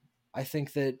 I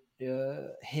think that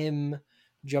him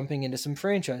jumping into some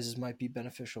franchises might be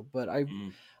beneficial, but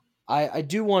I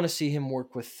do want to see him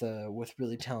work with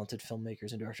really talented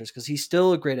filmmakers and directors because he's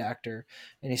still a great actor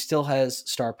and he still has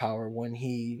star power when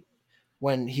he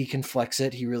can flex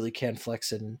it. He really can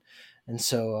flex it, and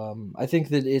so I think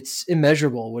that it's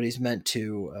immeasurable what he's meant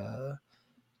to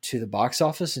the box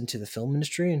office and to the film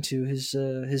industry and to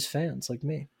his fans like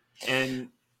me. And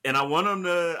I want him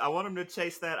to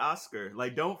chase that Oscar.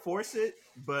 Like, don't force it,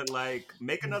 but like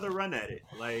make another run at it.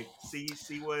 Like see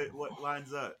what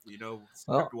lines up,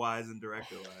 script wise and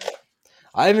director wise.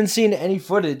 I haven't seen any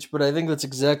footage, but I think that's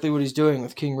exactly what he's doing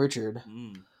with King Richard.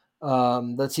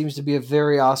 That seems to be a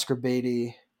very Oscar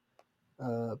baity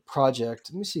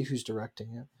project. Let me see who's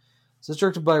directing it. So it's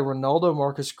directed by Ronaldo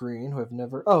Marcus Green, who I've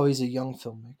never... Oh, he's a young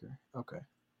filmmaker.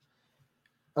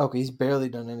 Okay, he's barely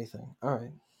done anything. All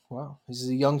right. Wow, he's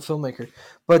a young filmmaker.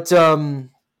 But,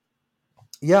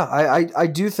 yeah, I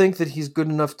do think that he's good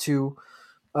enough to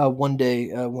one day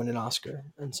win an Oscar.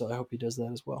 And so I hope he does that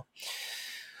as well.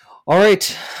 All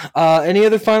right. Any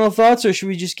other final thoughts, or should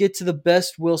we just get to the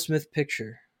best Will Smith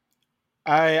picture?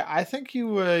 I think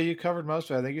you covered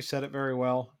most of it. I think you said it very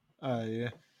well.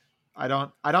 I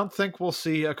don't think we'll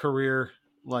see a career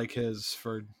like his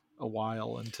for a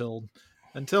while until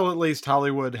at least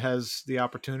Hollywood has the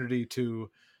opportunity to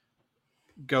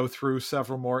go through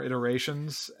several more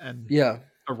iterations and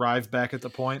arrive back at the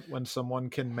point when someone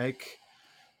can make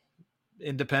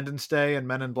Independence Day and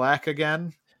Men in Black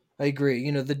again. I agree.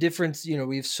 The difference,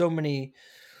 we have so many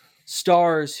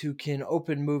stars who can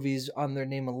open movies on their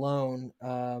name alone.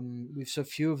 We have so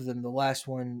few of them, the last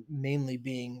one mainly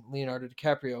being Leonardo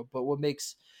DiCaprio. But what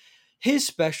makes his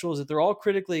special is that they're all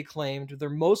critically acclaimed. They're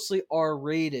mostly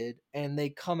R-rated, and they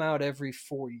come out every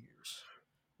 4 years.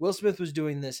 Will Smith was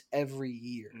doing this every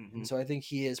year. Mm-hmm. And so I think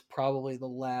he is probably the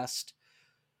last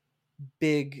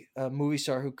big movie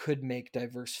star who could make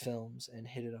diverse films and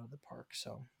hit it out of the park.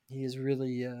 So he is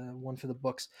really one for the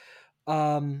books.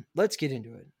 Let's get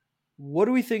into it. What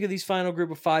do we think of these final group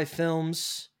of 5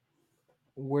 films?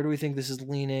 Where do we think this is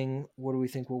leaning? What do we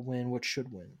think will win? What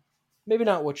should win? Maybe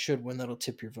not what should win. That'll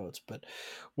tip your votes. But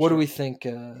what do we think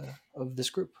of this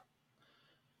group?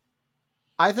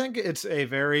 I think it's a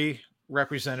very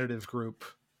representative group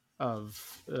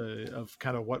of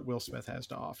kind of what Will Smith has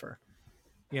to offer.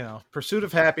 Pursuit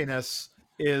of Happiness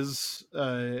is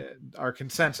our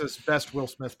consensus best Will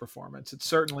Smith performance. It's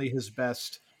certainly his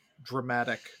best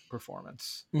dramatic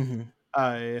performance.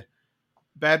 Mm-hmm.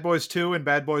 Bad Boys 2 and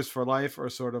Bad Boys for Life are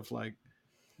sort of like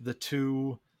the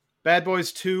two. Bad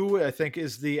Boys 2, I think,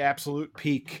 is the absolute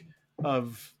peak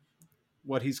of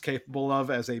what he's capable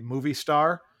of as a movie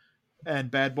star.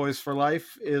 And Bad Boys for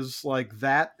Life is like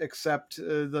that, except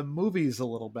the movie's a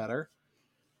little better.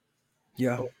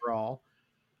 Yeah. Overall.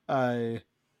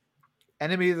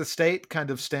 Enemy of the State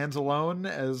kind of stands alone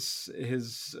as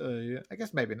his, I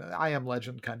guess maybe I Am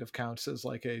Legend kind of counts as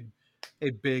like a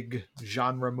big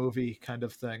genre movie kind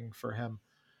of thing for him.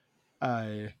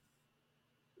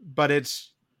 But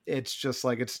it's just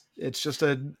like it's just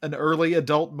an early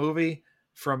adult movie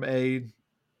from a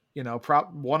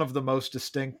one of the most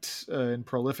distinct and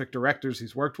prolific directors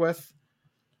he's worked with.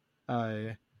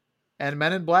 And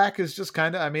Men in Black is just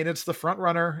kind of, I mean, it's the front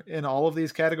runner in all of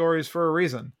these categories for a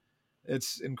reason.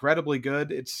 It's incredibly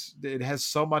good. It has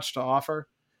so much to offer.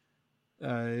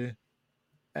 And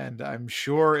I'm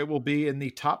sure it will be in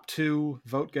the top 2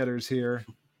 vote getters here,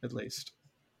 at least.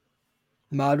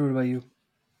 Mod, what about you?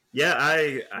 Yeah,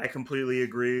 I completely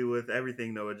agree with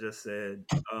everything Noah just said.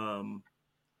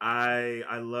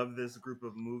 I love this group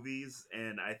of movies,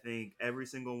 and I think every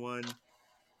single one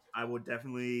I will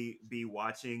definitely be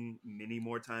watching many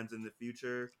more times in the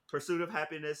future. Pursuit of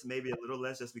Happiness, maybe a little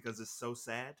less, just because it's so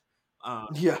sad.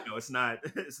 Yeah. It's not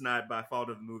it's not by fault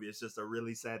of the movie. It's just a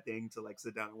really sad thing to like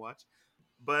sit down and watch.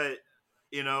 But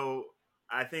you know,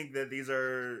 I think that these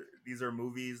are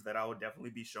movies that I will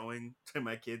definitely be showing to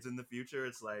my kids in the future.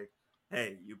 It's like,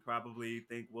 hey, you probably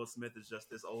think Will Smith is just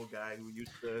this old guy who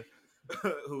used to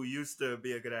who used to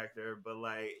be a good actor, but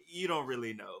like you don't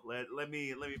really know. Let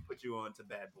me put you on to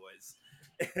Bad Boys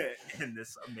in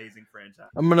this amazing franchise.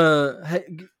 I'm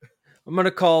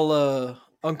gonna call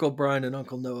Uncle Brian and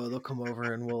Uncle Noah. They'll come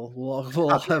over and we'll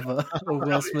all have a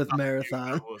Will Smith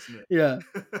marathon. Will Smith. Yeah.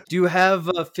 Do you have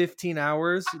 15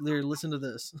 hours? Here, listen to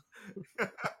this.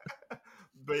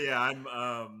 But yeah,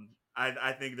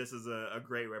 I think this is a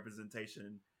great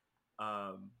representation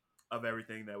of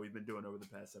everything that we've been doing over the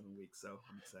past 7 weeks. So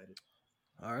I'm excited.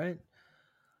 All right.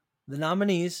 The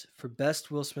nominees for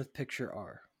Best Will Smith Picture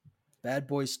are Bad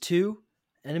Boys 2,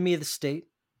 Enemy of the State,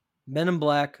 Men in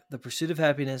Black, The Pursuit of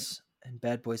Happiness, and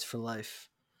Bad Boys for Life.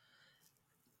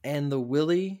 And the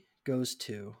Willie goes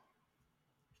to,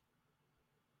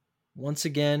 once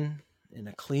again, in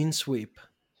a clean sweep,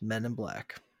 Men in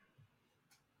Black.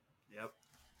 Yep.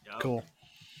 Cool.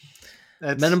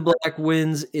 Men in Black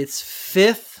wins its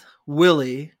 5th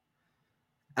Willie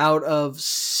out of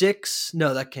 6.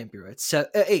 No, that can't be right.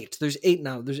 8. There's 8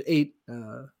 now. There's 8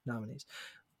 nominees.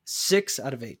 6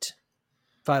 out of 8.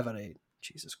 5 out of 8.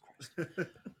 Jesus Christ.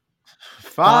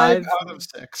 5 out of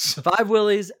 6. 5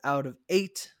 Willies out of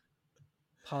 8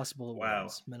 possible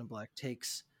awards. Wow. Men in Black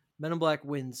takes. Men in Black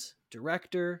wins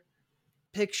director,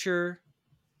 picture,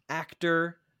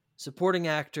 actor, supporting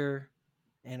actor,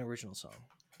 and original song.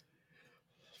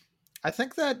 I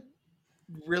think that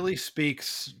really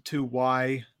speaks to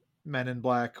why Men in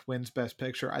Black wins Best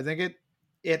Picture. I think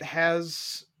it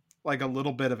has like a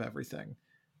little bit of everything.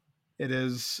 It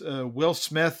is Will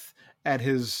Smith at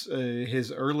his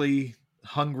early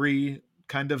hungry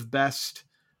kind of best.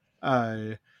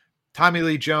 Tommy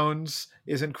Lee Jones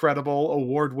is incredible,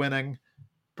 award-winning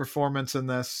performance in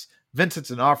this. Vincent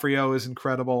D'Onofrio is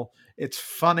incredible. It's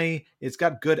funny. It's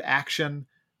got good action.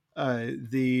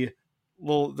 The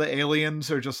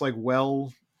aliens are just like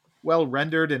well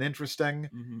rendered and interesting.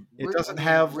 Mm-hmm. It doesn't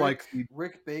have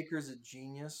Rick Baker's a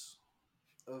genius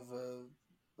of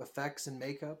effects and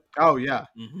makeup. Oh yeah.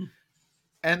 Mm-hmm.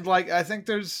 And like I think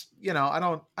there's I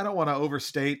don't want to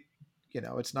overstate,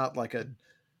 it's not like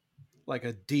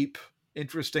a deep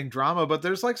interesting drama, but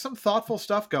there's like some thoughtful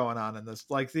stuff going on in this.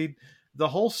 Like the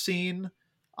whole scene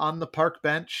on the park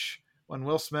bench when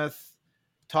Will Smith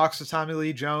talks to Tommy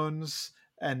Lee Jones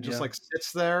and just like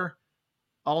sits there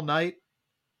all night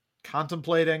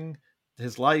contemplating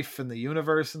his life and the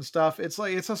universe and stuff. It's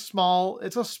like it's a small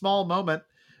moment,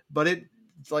 but it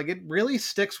really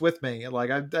sticks with me.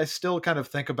 Like I still kind of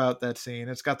think about that scene.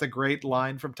 It's got the great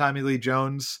line from Tommy Lee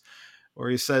Jones where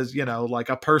he says, like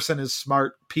a person is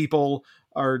smart, people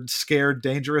are scared,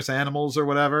 dangerous animals or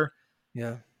whatever.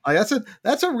 Yeah. Like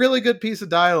that's a really good piece of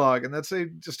dialogue, and that's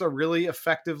just a really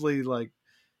effective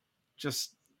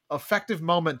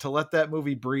moment to let that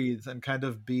movie breathe and kind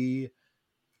of be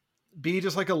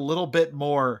just like a little bit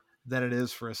more than it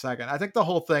is for a second. I think the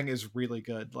whole thing is really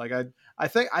good. Like I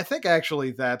think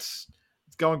actually that's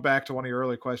going back to one of your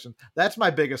earlier questions. That's my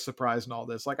biggest surprise in all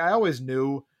this. Like I always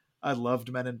knew I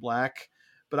loved Men in Black,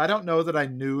 but I don't know that I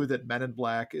knew that Men in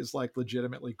Black is like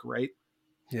legitimately great.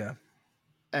 Yeah.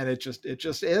 And it just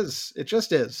is. It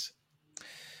just is.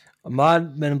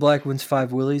 Ahmad, Men in Black wins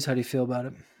 5 Willies. How do you feel about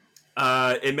it?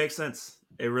 It makes sense.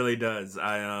 It really does.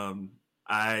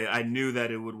 I knew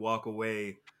that it would walk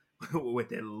away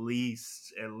with at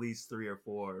least 3 or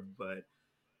 4, but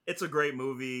it's a great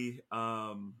movie.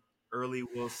 Early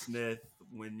Will Smith,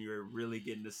 when you're really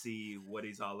getting to see what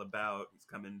he's all about, he's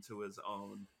coming to his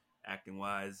own. acting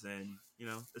wise, and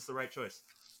it's the right choice.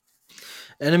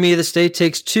 Enemy of the State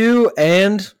takes 2,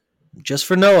 and just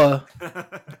for Noah,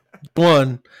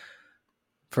 1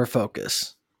 for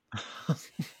Focus.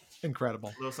 Incredible.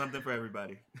 A little something for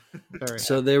everybody. Very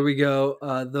So happy. there we go.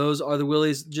 Those are the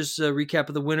Willies. Just a recap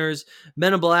of the winners.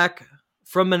 Men in Black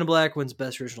wins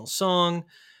Best Original Song.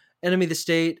 Enemy of the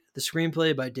State, the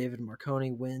screenplay by David Marconi,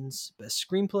 wins Best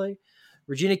Screenplay.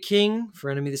 Regina King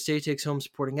for Enemy of the State takes home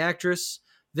Supporting Actress.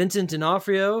 Vincent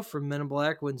D'Onofrio for Men in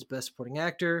Black wins Best Supporting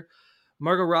Actor.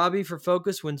 Margot Robbie for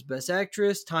Focus wins Best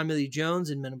Actress. Tommy Lee Jones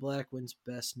in Men in Black wins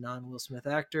Best Non-Will Smith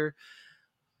Actor.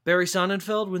 Barry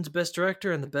Sonnenfeld wins Best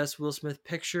Director, and the Best Will Smith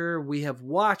Picture we have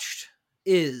watched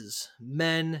is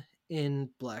Men in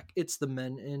Black. It's the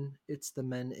Men in.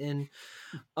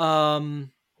 All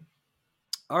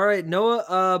right,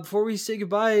 Noah, before we say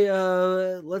goodbye,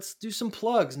 let's do some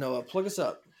plugs. Noah, plug us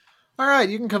up. All right,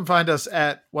 you can come find us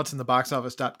at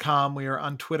what'sintheboxoffice.com. We are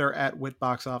on Twitter at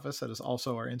WitBoxOffice. That is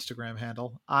also our Instagram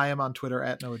handle. I am on Twitter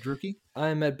at Noah Druki. I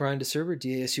am at Brian DeSerber,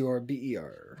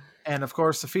 DASURBER. And of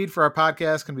course, the feed for our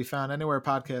podcast can be found anywhere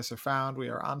podcasts are found. We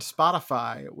are on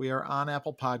Spotify. We are on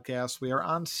Apple Podcasts. We are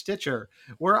on Stitcher.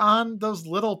 We're on those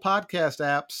little podcast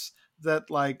apps that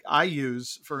like I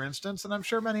use, for instance, and I'm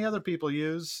sure many other people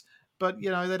use, but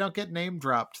they don't get name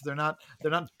dropped. They're not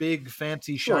big,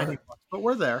 fancy, shiny ones, but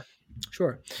we're there.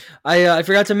 Sure. I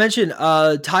forgot to mention,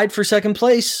 tied for second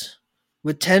place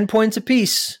with 10 points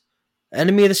apiece,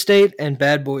 Enemy of the State and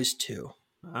Bad Boys 2.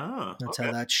 Oh, That's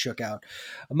how that shook out.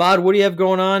 Ahmad, what do you have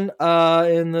going on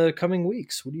in the coming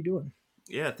weeks? What are you doing?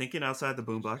 Yeah, Thinking Outside the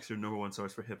Boombox, your number one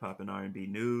source for hip hop and R&B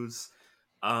news.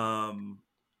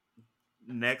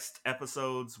 Next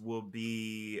episodes will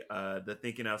be the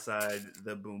Thinking Outside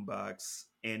the Boombox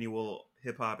annual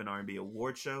hip hop and R&B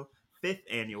award show, 5th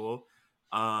annual.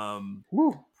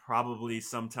 Probably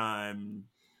sometime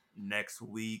next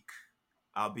week.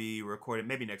 I'll be recording,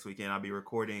 maybe next weekend. I'll be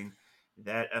recording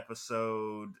that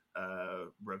episode,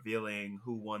 revealing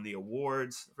who won the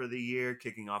awards for the year,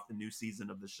 kicking off the new season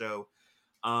of the show.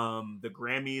 The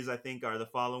Grammys, I think, are the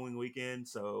following weekend.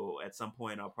 So at some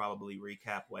point, I'll probably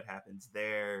recap what happens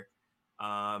there.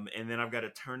 And then I've got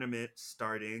a tournament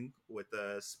starting with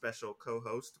a special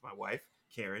co-host, my wife,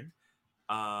 Karen.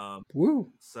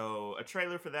 So a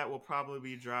trailer for that will probably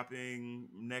be dropping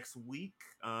next week.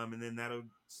 And then that'll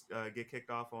get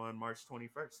kicked off on March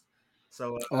 21st.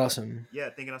 So awesome. Yeah,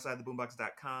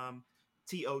 thinkingoutsidetheboombox.com,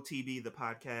 TOTB, the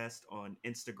podcast, on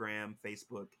Instagram,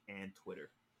 Facebook, and Twitter.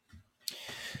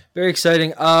 Very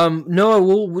exciting. Noah and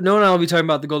I will be talking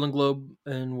about the Golden Globe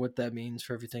and what that means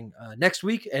for everything next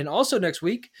week. And also next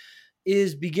week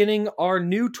is beginning our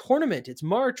new tournament. It's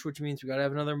March, which means we got to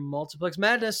have another Multiplex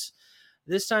Madness.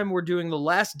 This time we're doing the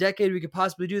last decade we could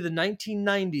possibly do, the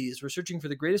 1990s. We're searching for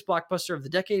the greatest blockbuster of the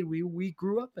decade we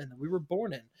grew up in, that we were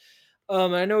born in.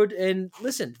 I know, and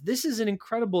listen, this is an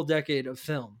incredible decade of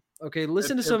film. Okay,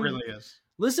 listen to some. It really is.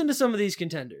 Listen to some of these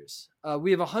contenders.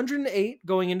 We have 108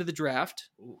 going into the draft.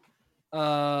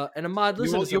 And Ahmad,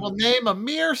 listen. You will name a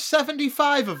mere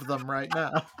 75 of them right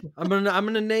now. I'm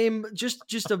gonna name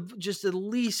just at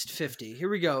least 50. Here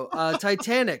we go.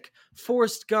 Titanic,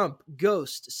 Forrest Gump,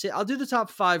 Ghost. I'll do the top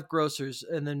 5 grossers,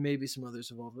 and then maybe some others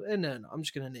involved. And then I'm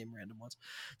just gonna name random ones.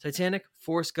 Titanic,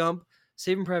 Forrest Gump,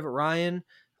 Saving Private Ryan.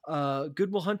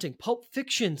 Good Will Hunting, Pulp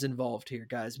Fiction's involved here,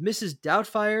 guys. Mrs.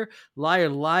 Doubtfire, Liar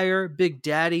Liar, Big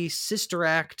Daddy, Sister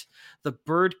Act, The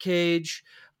Birdcage.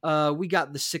 We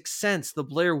got The Sixth Sense, The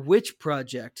Blair Witch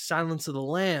Project, Silence of the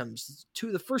Lambs,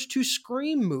 the first 2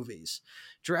 Scream movies,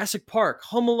 Jurassic Park,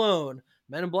 Home Alone,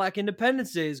 Men in Black,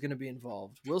 Independence Day is going to be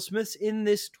involved. Will Smith's in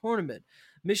this tournament.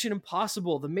 Mission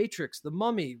Impossible, The Matrix, The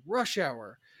Mummy, Rush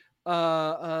Hour.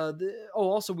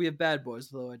 Also we have Bad Boys,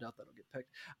 though I doubt that'll get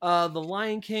picked. The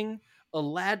Lion King,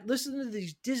 Aladdin. Listen to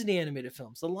these Disney animated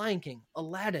films: The Lion King,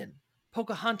 Aladdin,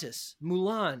 Pocahontas,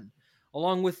 Mulan,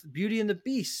 along with Beauty and the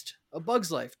Beast, A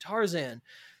Bug's Life, Tarzan,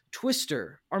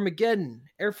 Twister, Armageddon,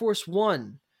 Air Force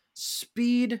One,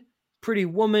 Speed, Pretty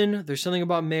Woman, There's Something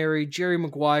About Mary, Jerry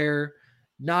Maguire,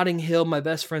 Notting Hill, My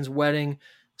Best Friend's Wedding,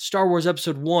 Star Wars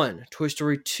Episode 1, Toy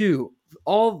Story 2,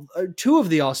 all 2 of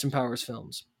the Austin Powers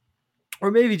films. Or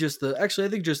maybe I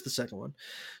think just the second one.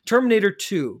 Terminator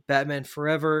 2, Batman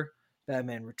Forever,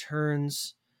 Batman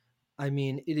Returns. I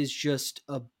mean, it is just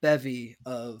a bevy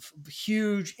of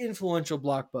huge, influential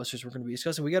blockbusters we're going to be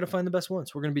discussing. We got to find the best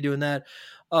ones. We're going to be doing that.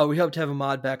 We hope to have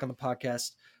Ahmad back on the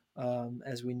podcast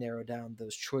as we narrow down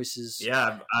those choices.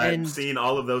 Yeah, I've seen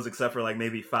all of those except for like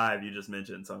maybe 5 you just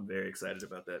mentioned, so I'm very excited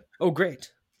about that. Oh,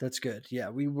 great. That's good. Yeah,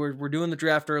 we're doing the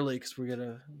draft early because we're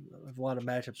gonna have a lot of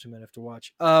matchups we might have to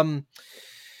watch.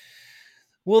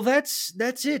 Well, that's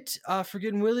it for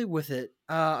Getting Willy with it.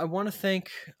 I want to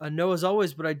thank Noah as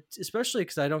always, but especially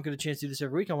because I don't get a chance to do this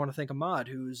every week. I want to thank Ahmad,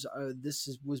 who's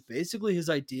was basically his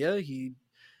idea. He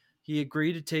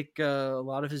agreed to take a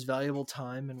lot of his valuable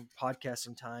time and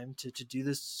podcasting time to do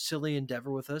this silly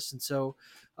endeavor with us, and so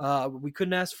we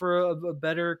couldn't ask for a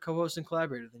better co-host and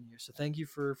collaborator than you. So thank you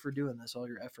for doing this, all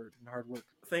your effort and hard work.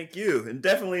 Thank you, and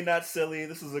definitely not silly.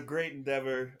 This is a great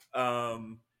endeavor.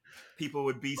 People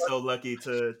would be so lucky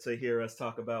to hear us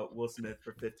talk about Will Smith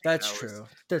for 15 That's hours. true.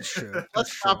 That's true.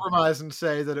 Let's compromise and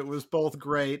say that it was both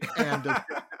great and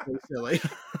silly.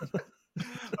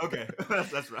 Okay,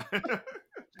 that's right.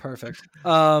 Perfect.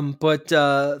 But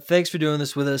thanks for doing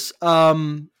this with us.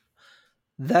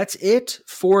 That's it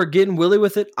for Getting Willy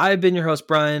with it. I've been your host,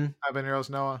 Brian. I've been your host,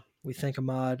 Noah. We thank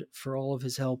Ahmad for all of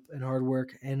his help and hard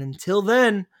work. And until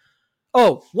then,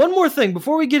 one more thing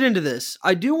before we get into this.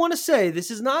 I do want to say this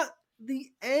is not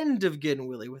the end of Getting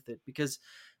Willy with it, because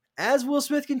as Will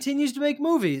Smith continues to make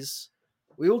movies,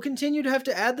 we will continue to have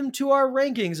to add them to our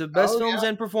rankings of best films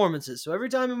and performances. So every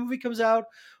time a movie comes out,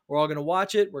 we're all going to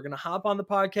watch it. We're going to hop on the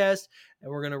podcast and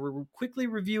we're going to quickly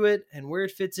review it and where it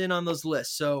fits in on those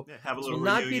lists. So have a this little will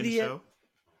not be the show. end.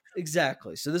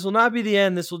 Exactly. So this will not be the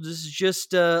end. This will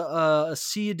just a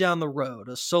see you down the road,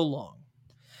 a so long.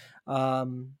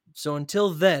 So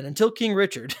until then, until King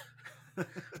Richard,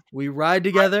 we ride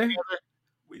together.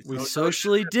 We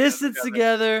socially distance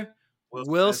together.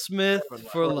 Will Smith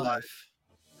for life.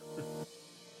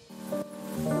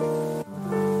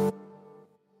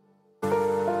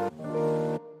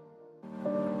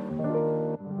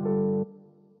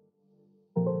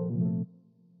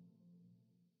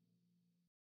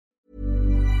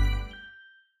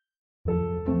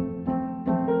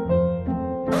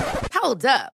 Hold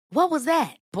up. What was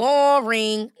that?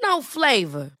 Boring. No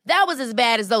flavor. That was as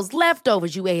bad as those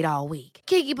leftovers you ate all week.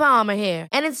 Keke Palmer here,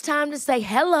 and it's time to say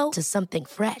hello to something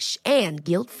fresh and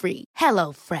guilt-free.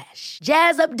 Hello Fresh.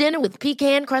 Jazz up dinner with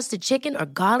pecan-crusted chicken or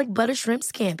garlic butter shrimp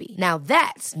scampi. Now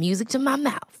that's music to my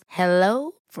mouth.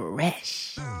 Hello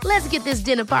Fresh. Let's get this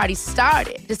dinner party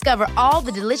started. Discover all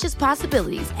the delicious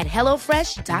possibilities at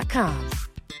HelloFresh.com.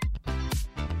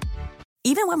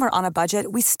 Even when we're on a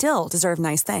budget, we still deserve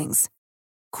nice things.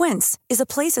 Quince is a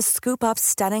place to scoop up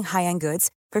stunning high-end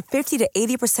goods for 50 to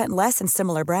 80% less than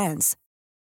similar brands.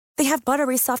 They have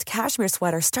buttery soft cashmere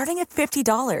sweaters starting at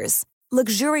 $50,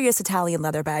 luxurious Italian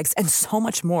leather bags, and so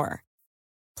much more.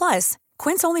 Plus,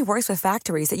 Quince only works with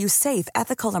factories that use safe,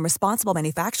 ethical, and responsible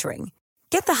manufacturing.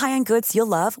 Get the high-end goods you'll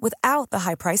love without the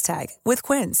high price tag with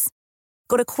Quince.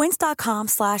 Go to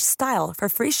quince.com/style for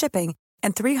free shipping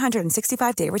and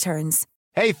 365-day returns.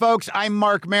 Hey, folks, I'm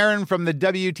Mark Maron from the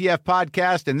WTF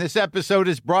Podcast, and this episode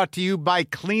is brought to you by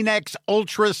Kleenex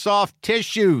Ultra Soft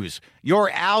Tissues,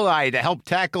 your ally to help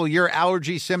tackle your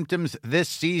allergy symptoms this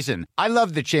season. I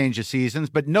love the change of seasons,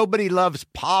 but nobody loves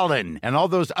pollen and all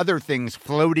those other things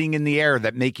floating in the air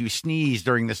that make you sneeze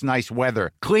during this nice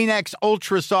weather. Kleenex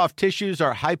Ultra Soft Tissues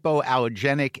are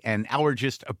hypoallergenic and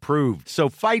allergist approved, so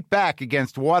fight back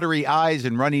against watery eyes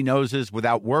and runny noses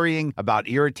without worrying about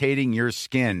irritating your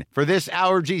skin. For this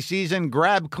allergy season,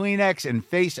 grab Kleenex and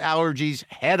face allergies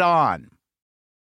head on.